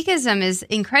Sikhism is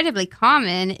incredibly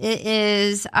common. It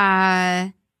is,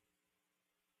 I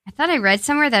thought I read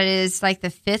somewhere that it is like the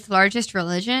 5th largest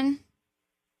religion.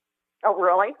 Oh,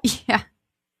 really? Yeah.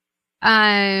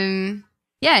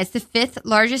 Yeah, it's the 5th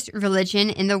largest religion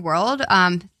in the world.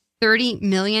 30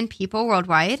 million people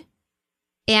worldwide.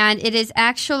 And it is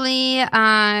actually,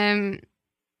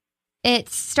 it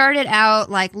started out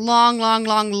like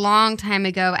long time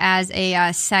ago as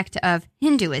a sect of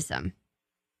Hinduism.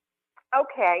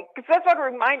 Okay, because that's what it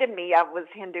reminded me of was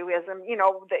Hinduism, you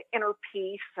know, the inner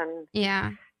peace and,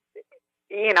 Yeah.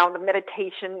 you know, the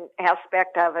meditation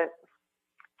aspect of it.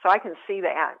 So I can see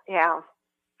that, yeah.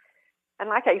 And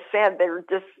like I said, they're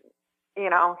just, you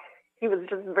know, he was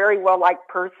just a very well-liked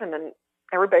person, and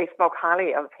everybody spoke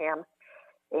highly of him.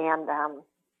 And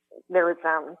there's,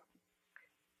 down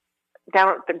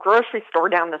at the grocery store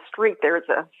down the street, there's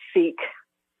a Sikh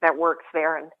that works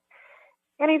there, and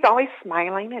he's always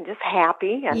smiling and just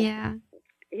happy and, Yeah.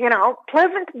 you know,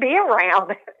 pleasant to be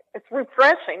around. It's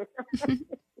refreshing.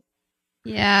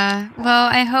 Yeah. Well,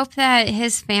 I hope that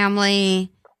his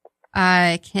family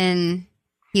can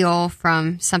heal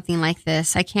from something like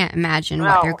this. I can't imagine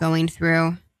what they're going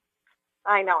through.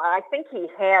 I know. I think he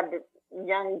had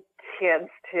young kids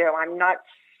too. I'm not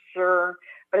sure,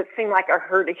 but it seemed like I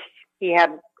heard he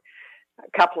had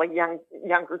a couple of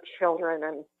younger children,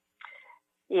 and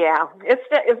yeah, it's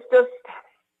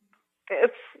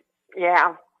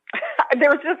yeah.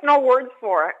 There's just no words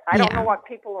for it. I don't know what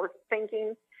people are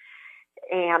thinking,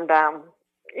 and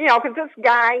you know, because this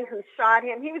guy who shot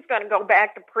him, he was going to go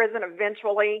back to prison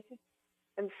eventually,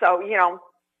 and so, you know,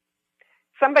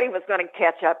 somebody was going to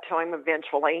catch up to him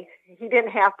eventually. He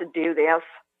didn't have to do this.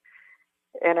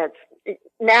 And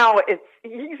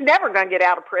he's never going to get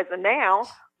out of prison now.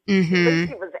 Mm-hmm. At least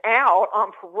he was out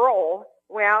on parole.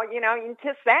 Well, you know, you can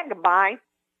kiss that goodbye.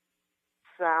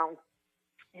 So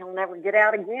he'll never get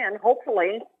out again.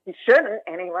 Hopefully. He shouldn't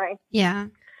anyway. Yeah.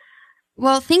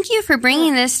 Well, thank you for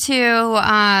bringing this to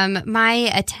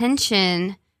my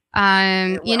attention.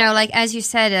 You know, like, as you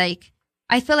said, like,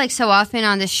 I feel like so often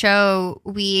on the show,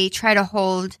 we try to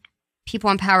hold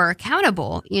people in power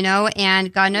accountable, you know,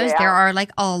 and God knows there are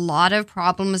like a lot of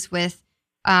problems with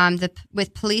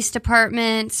with police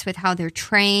departments, with how they're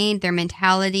trained, their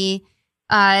mentality.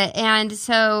 And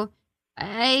so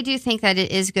I do think that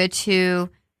it is good to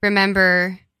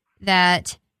remember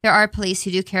that there are police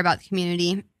who do care about the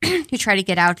community, who try to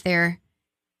get out there.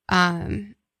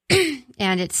 And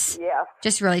it's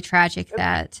just really tragic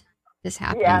that this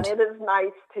happened. Yeah, and it is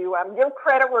nice to give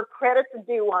credit where credit's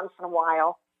due once in a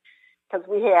while, because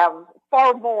we have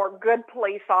far more good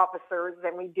police officers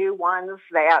than we do ones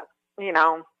that, you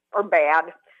know, are bad.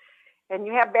 And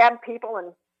you have bad people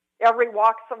in every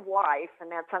walks of life,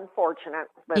 and that's unfortunate.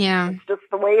 But it's just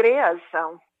the way it is.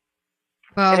 So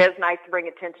it is nice to bring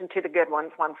attention to the good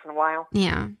ones once in a while.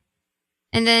 Yeah.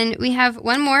 And then we have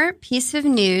one more piece of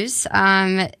news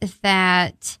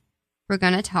that we're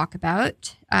going to talk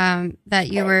about that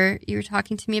you were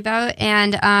talking to me about.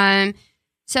 And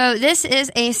so this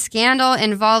is a scandal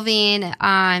involving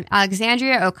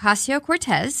Alexandria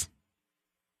Ocasio-Cortez.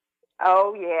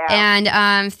 Oh, yeah.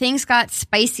 And things got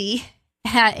spicy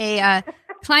at a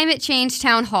climate change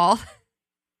town hall.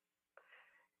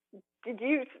 Did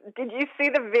you see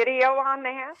the video on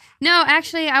that? No,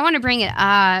 actually, I want to bring it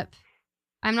up.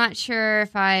 I'm not sure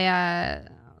if I,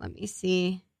 let me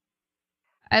see.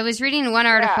 I was reading one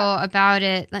article about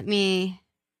it. Let me.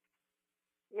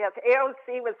 Yes,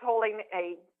 AOC was holding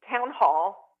a town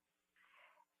hall,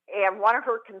 and one of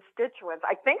her constituents,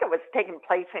 I think it was taking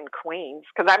place in Queens,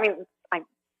 because, I mean,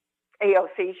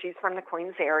 AOC, she's from the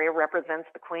Queens area, represents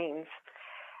the Queens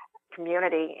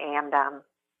community, and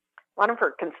one of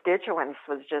her constituents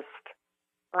was just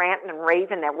ranting and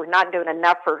raving that we're not doing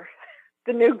enough for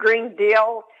the new Green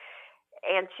Deal,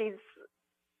 and she's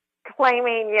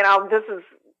claiming, you know, this is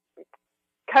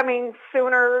coming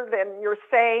sooner than you're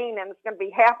saying, and it's going to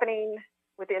be happening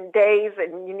within days,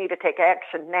 and you need to take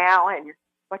action now, and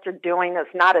what you're doing is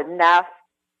not enough.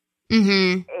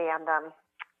 Mm-hmm. And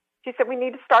she said we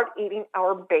need to start eating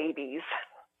our babies,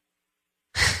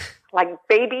 like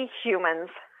baby humans.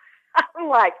 I'm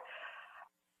like,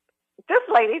 this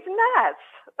lady's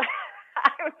nuts.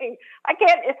 I mean, I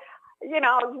can't.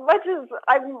 as much as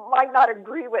I might not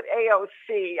agree with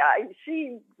AOC,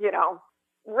 she,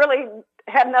 really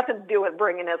had nothing to do with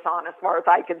bringing this on as far as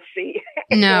I could see.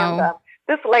 No. And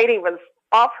this lady was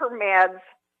off her meds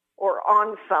or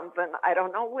on something. I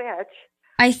don't know which.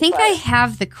 I think I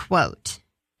have the quote.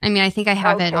 I think I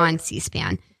have it on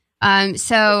C-SPAN.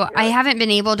 So I haven't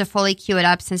been able to fully cue it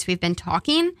up since we've been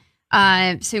talking.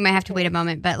 So we might have to wait a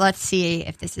moment, but let's see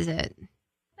if this is it.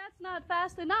 That's not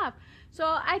fast enough. So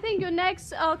I think your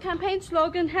next campaign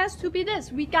slogan has to be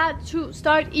this: we got to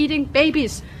start eating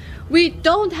babies. We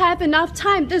don't have enough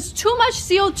time. There's too much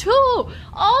CO2.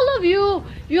 All of you're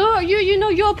a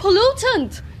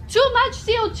pollutant. Too much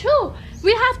CO2.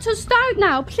 We have to start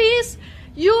now, please.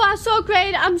 You are so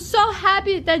great. I'm so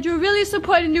happy that you're really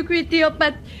supporting the Green Deal,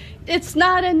 but it's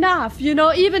not enough.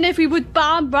 Even if we would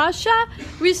bomb Russia,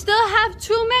 we still have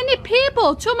too many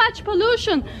people, too much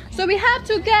pollution. So we have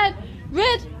to get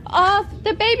rid of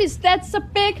the babies. That's a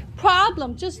big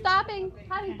problem. Just stopping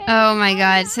having babies. Oh my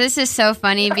God. So this is so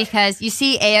funny because you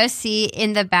see AOC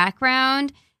in the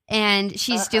background and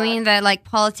she's doing the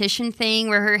politician thing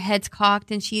where her head's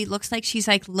cocked and she looks like she's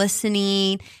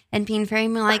listening and being very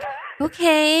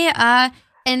okay.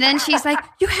 And then she's like,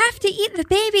 you have to eat the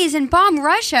babies and bomb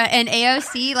Russia. And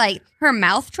AOC, her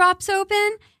mouth drops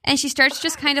open and she starts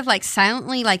just kind of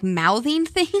silently mouthing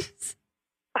things.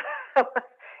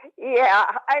 Yeah,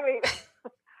 I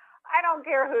don't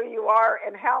care who you are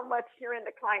and how much you're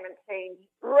into climate change.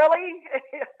 Really?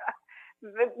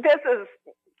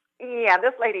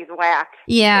 This lady's whack.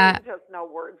 Yeah. There's just no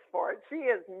words for it. She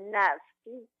is nuts.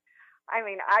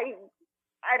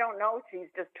 I don't know. She's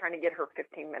just trying to get her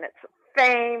 15 minutes of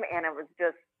fame, and it was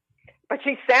just. But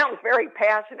she sounds very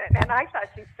passionate, and I thought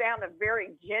she sounded very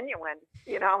genuine.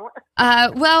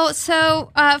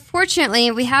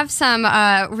 Fortunately, we have some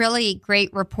really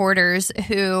great reporters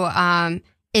who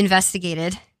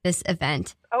investigated this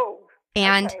event. Oh,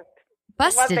 and okay.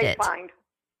 Busted What they it. Find?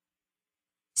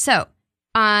 So,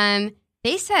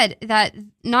 they said that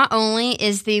not only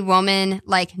is the woman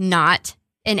not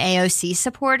an AOC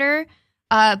supporter,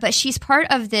 but she's part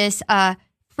of this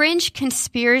fringe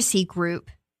conspiracy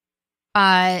group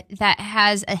that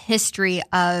has a history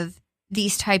of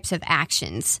these types of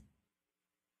actions.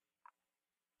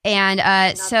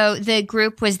 And so the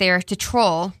group was there to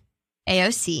troll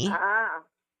AOC.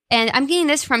 And I'm getting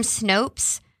this from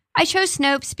Snopes. I chose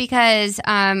Snopes because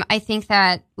I think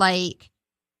that,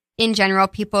 in general,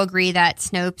 people agree that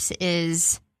Snopes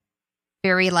is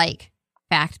very,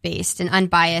 fact-based and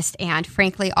unbiased and,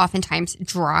 frankly, oftentimes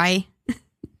dry.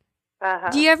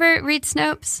 Do you ever read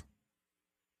Snopes?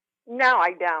 No,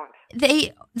 I don't.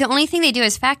 The only thing they do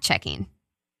is fact-checking.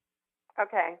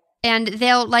 Okay. And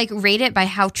they'll, rate it by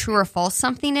how true or false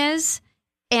something is.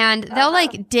 And they'll,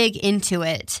 dig into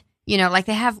it.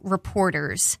 They have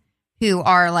reporters who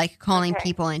are, calling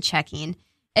people and checking.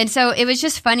 And so it was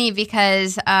just funny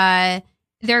because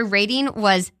their rating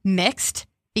was mixed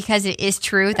because it is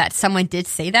true that someone did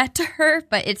say that to her,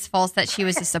 but it's false that she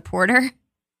was a supporter.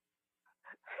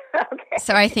 Okay.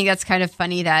 So I think that's kind of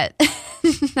funny that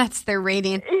that's their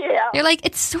rating. Yeah. They're like,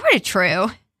 it's sort of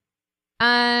true. So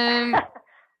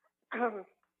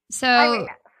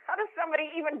how does somebody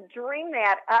even dream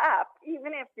that up,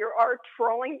 even if you are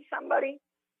trolling somebody?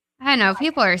 I don't know.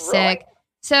 People are sick. Really?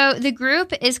 So the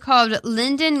group is called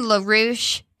Lyndon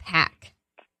LaRouche PAC.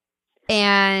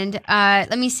 And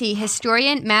let me see.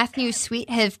 Historian Matthew Sweet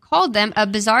have called them a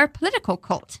bizarre political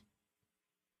cult.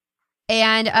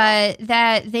 And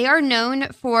that they are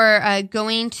known for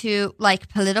going to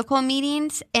political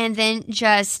meetings and then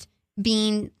just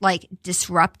being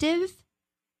disruptive.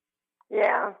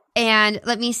 Yeah. And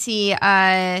let me see.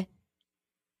 It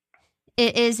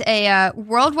is a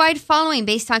worldwide following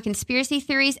based on conspiracy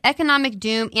theories, economic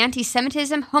doom,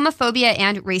 anti-Semitism, homophobia,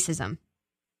 and racism.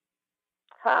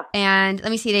 Huh. And let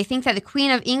me see. They think that the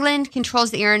Queen of England controls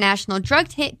the international drug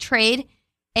trade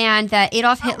and that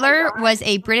Adolf Hitler was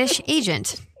a British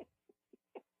agent.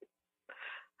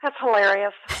 That's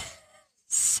hilarious.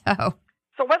 So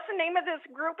what's the name of this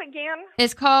group again?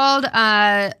 It's called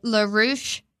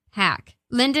LaRouche PAC.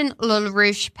 Lyndon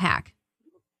LaRouche PAC.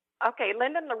 Okay,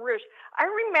 Lyndon LaRouche. I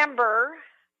remember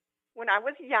when I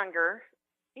was younger,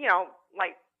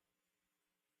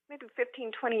 maybe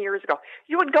 15, 20 years ago,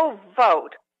 you would go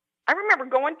vote. I remember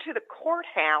going to the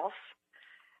courthouse,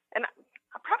 and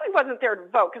I probably wasn't there to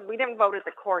vote because we didn't vote at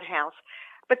the courthouse,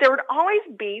 but there would always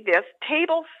be this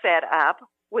table set up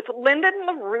with Lyndon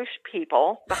LaRouche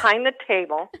people behind the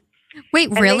table. Wait,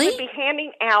 and really? They would be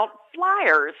handing out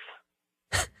flyers.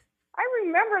 I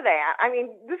remember that. I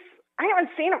haven't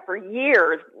seen it for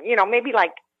years, maybe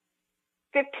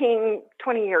 15,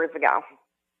 20 years ago.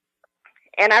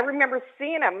 And I remember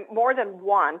seeing them more than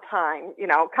one time, you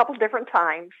know, a couple different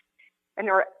times. And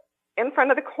they were in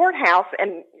front of the courthouse.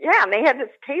 And, yeah, and they had this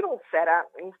table set up.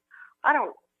 And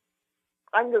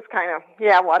I'm just kind of,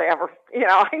 yeah, whatever. You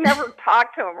know, I never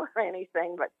talked to them or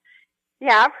anything. But,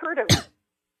 yeah, I've heard of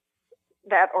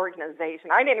that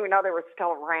organization. I didn't even know they were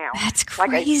still around. That's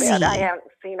crazy. Like I said, I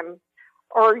haven't seen them.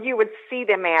 Or you would see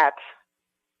them at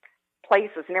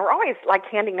places, and they were always like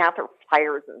handing out their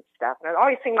flyers and stuff. And it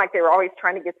always seemed like they were always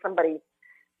trying to get somebody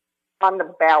on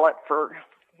the ballot for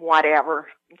whatever,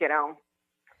 you know,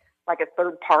 like a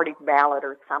third-party ballot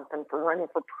or something for running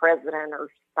for president or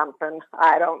something.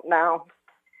 I don't know.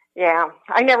 Yeah,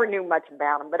 I never knew much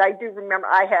about them, but I do remember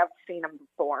I have seen them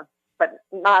before, but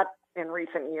not in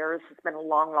recent years. It's been a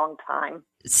long, long time.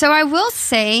 So I will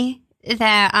say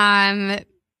that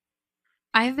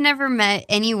I've never met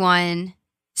anyone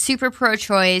super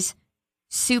pro-choice,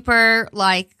 super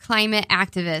like climate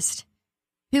activist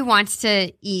who wants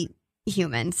to eat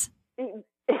humans. Eat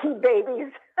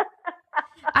babies.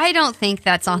 I don't think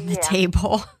that's on the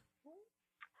table.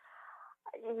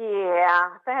 Yeah,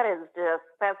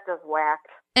 that's just whacked.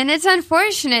 And it's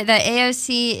unfortunate that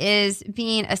AOC is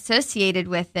being associated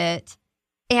with it.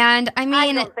 And I mean,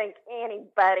 I don't think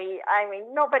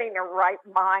nobody in their right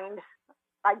mind,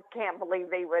 I can't believe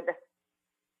they would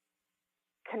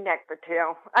connect the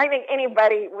two. I think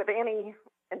anybody with any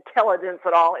intelligence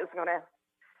at all is going to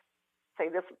say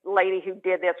this lady who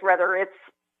did this, whether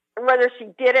she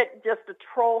did it just to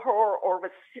troll her or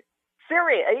was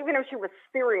serious, even if she was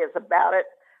serious about it,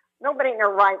 nobody in their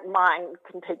right mind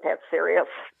can take that serious,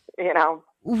 you know.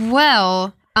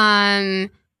 Well,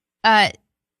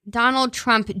 Donald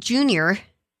Trump Jr.,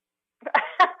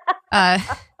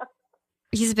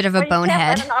 he's a bit of a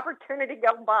bonehead. Let an opportunity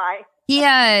go by. He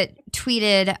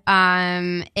tweeted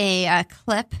a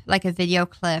clip, like a video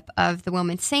clip of the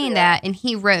woman saying that, and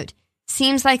he wrote,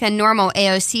 "Seems like a normal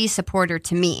AOC supporter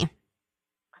to me."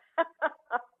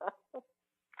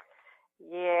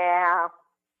 Yeah.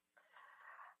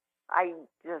 I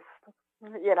just,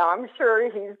 you know, I'm sure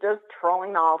he's just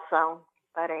trolling also.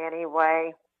 But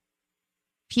anyway.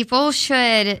 People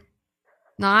should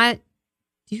not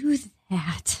do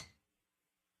that.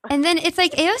 And then it's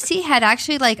like AOC had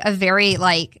actually like a very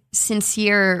like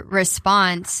sincere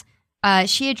response.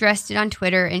 She addressed it on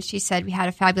Twitter and she said, "We had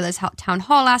a fabulous town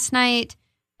hall last night.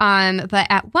 But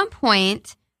at one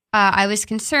point, I was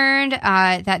concerned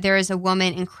that there is a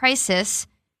woman in crisis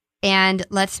and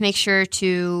let's make sure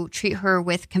to treat her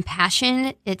with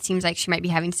compassion. It seems like she might be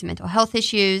having some mental health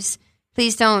issues.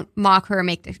 Please don't mock her or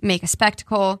make a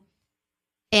spectacle."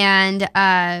 And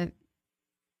I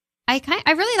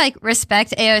really like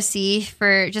respect AOC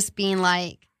for just being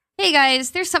like, "Hey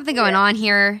guys, there's something going on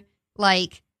here.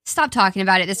 Like, stop talking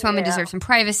about it. This woman deserves some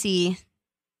privacy."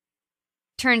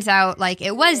 Turns out like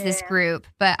it was this group,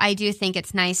 but I do think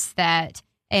it's nice that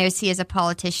AOC as a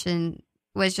politician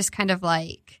was just kind of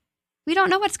like, we don't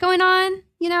know what's going on,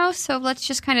 you know, so let's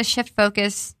just kind of shift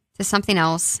focus to something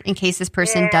else in case this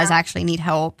person does actually need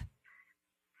help.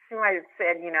 She might have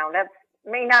said, you know, that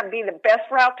may not be the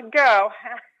best route to go.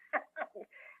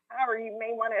 However, you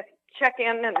may want to check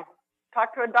in and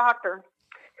talk to a doctor.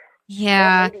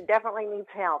 Yeah. That lady definitely needs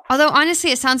help. Although,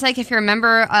 honestly, it sounds like if you're a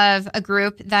member of a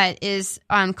group that is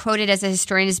quoted as a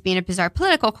historian as being a bizarre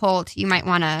political cult, you might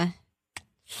want to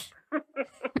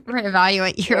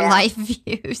reevaluate your life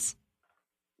views.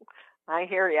 I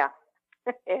hear ya.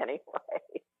 Anyway.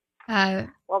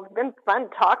 Well, it's been fun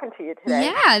talking to you today.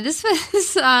 Yeah, this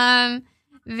was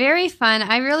very fun.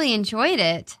 I really enjoyed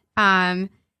it.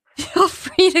 Feel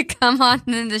free to come on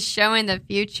in the show in the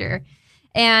future.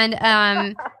 And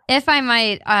if I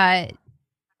might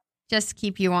just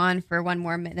keep you on for one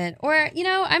more minute. Or, you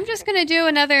know, I'm just going to do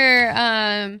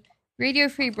another Radio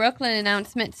Free Brooklyn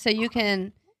announcement so you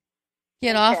can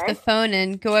get off the phone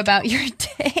and go about your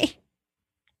day.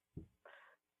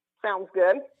 Sounds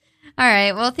good. All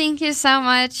right. Well, thank you so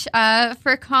much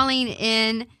for calling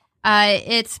in.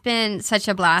 It's been such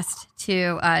a blast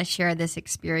to share this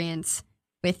experience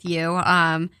with you.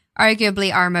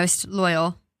 Arguably our most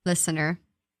loyal listener.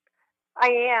 I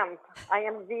am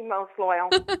the most loyal.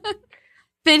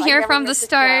 Been here from the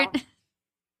start.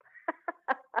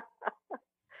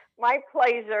 My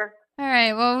pleasure. All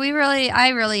right. Well, I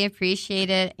really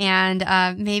appreciate it. And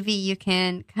maybe you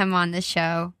can come on the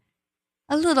show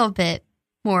a little bit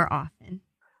more often.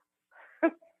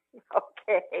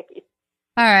 Okay.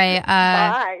 All right.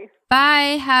 Bye.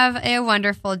 Bye. Have a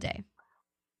wonderful day.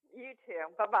 You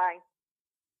too. Bye-bye.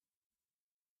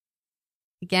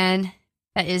 Again,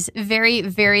 that is very,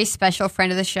 very special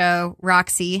friend of the show,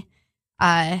 Roxy.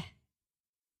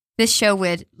 this show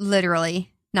would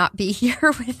literally not be here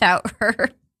without her.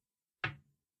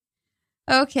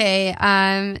 Okay,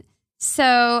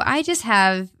 so I just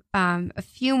have a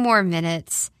few more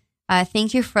minutes.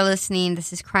 Thank you for listening.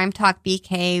 This is Crime Talk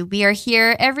BK. We are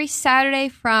here every Saturday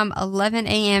from 11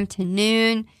 a.m. to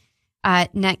noon.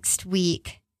 Next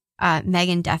week,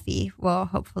 Megan Duffy will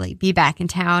hopefully be back in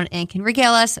town and can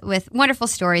regale us with wonderful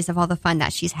stories of all the fun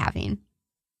that she's having.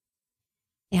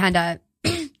 And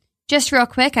just real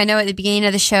quick, I know at the beginning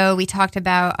of the show, we talked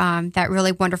about that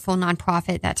really wonderful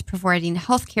nonprofit that's providing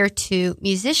healthcare to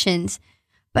musicians.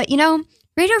 But, you know,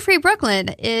 Radio Free Brooklyn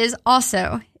is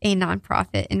also a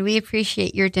nonprofit, and we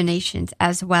appreciate your donations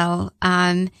as well.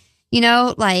 You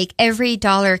know, like every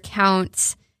dollar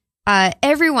counts.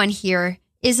 Everyone here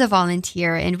is a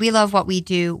volunteer, and we love what we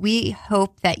do. We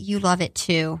hope that you love it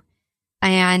too.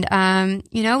 And,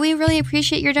 you know, we really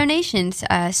appreciate your donations.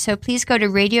 So please go to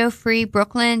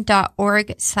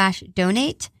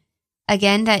radiofreebrooklyn.org/donate.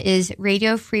 Again, that is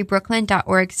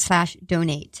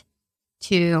radiofreebrooklyn.org/donate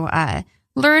to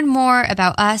learn more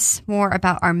about us, more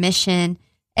about our mission,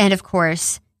 and of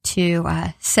course, to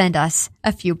send us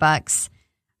a few bucks.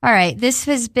 All right, this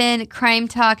has been Crime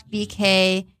Talk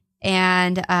BK,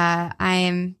 and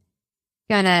I'm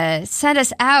gonna send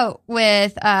us out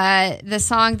with the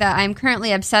song that I'm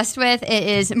currently obsessed with. It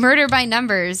is Murder by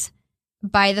Numbers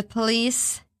by The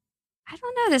Police. I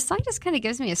don't know, this song just kind of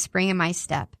gives me a spring in my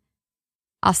step.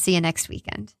 I'll see you next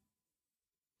weekend.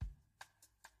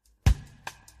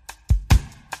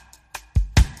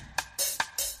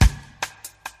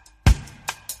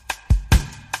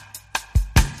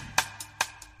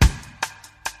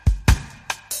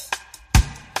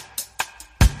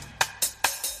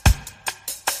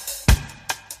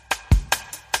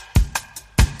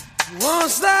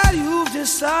 Once that you've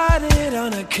decided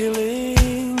on a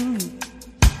killing,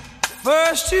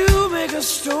 first you make a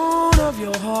stone of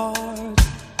your heart.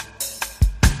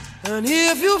 And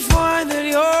if you find that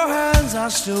your hands are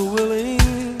still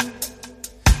willing,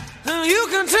 then you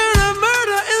can turn a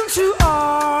murder into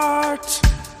art.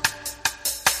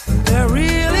 There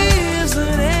really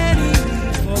isn't any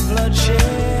need for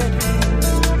bloodshed.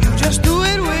 You just do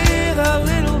it with a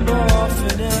little more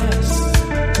finesse.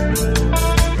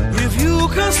 You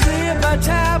can slip a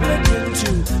tablet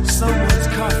into someone's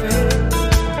coffee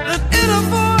and it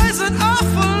avoids an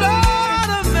awful lot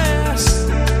of mess,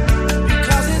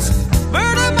 because it's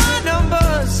murder by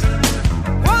numbers.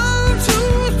 1,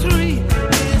 2, 3.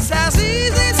 It's as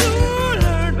easy to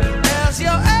learn as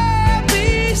your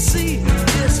ABC.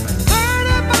 It's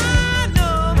murder by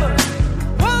numbers.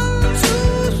 1,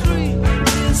 2, 3.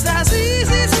 It's as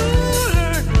easy to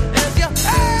learn as your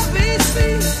ABC.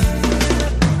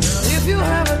 If you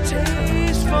have a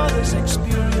taste for this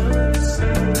experience,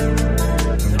 then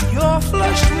you're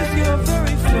flushed with your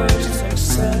very first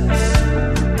success,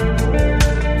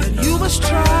 then you must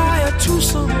try a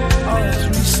twosome or a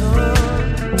threesome.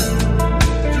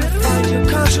 You find your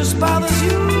conscience bothers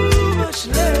you much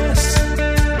less,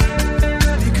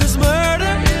 because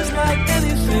murder is like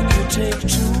anything you take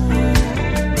to.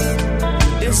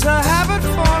 It's a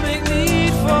habit-forming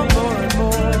need for more and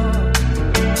more.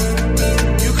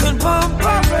 Pump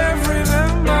up every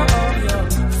member of your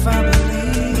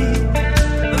family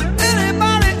and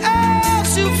anybody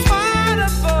else you find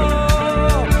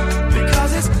above,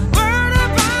 because it's murder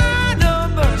by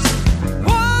numbers.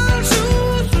 1,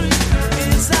 2, 3.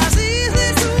 It's as easy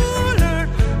to learn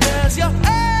as your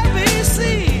ABC.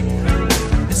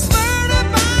 It's murder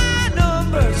by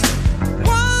numbers.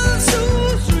 1,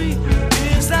 2, 3.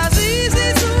 It's as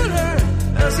easy to learn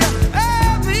as your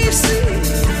ABC.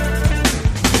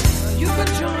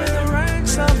 Join the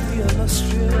ranks of the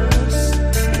illustrious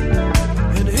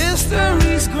in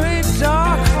history's great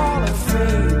dark hall of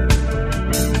fame.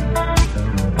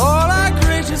 All our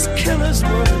greatest killers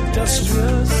were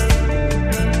industrious.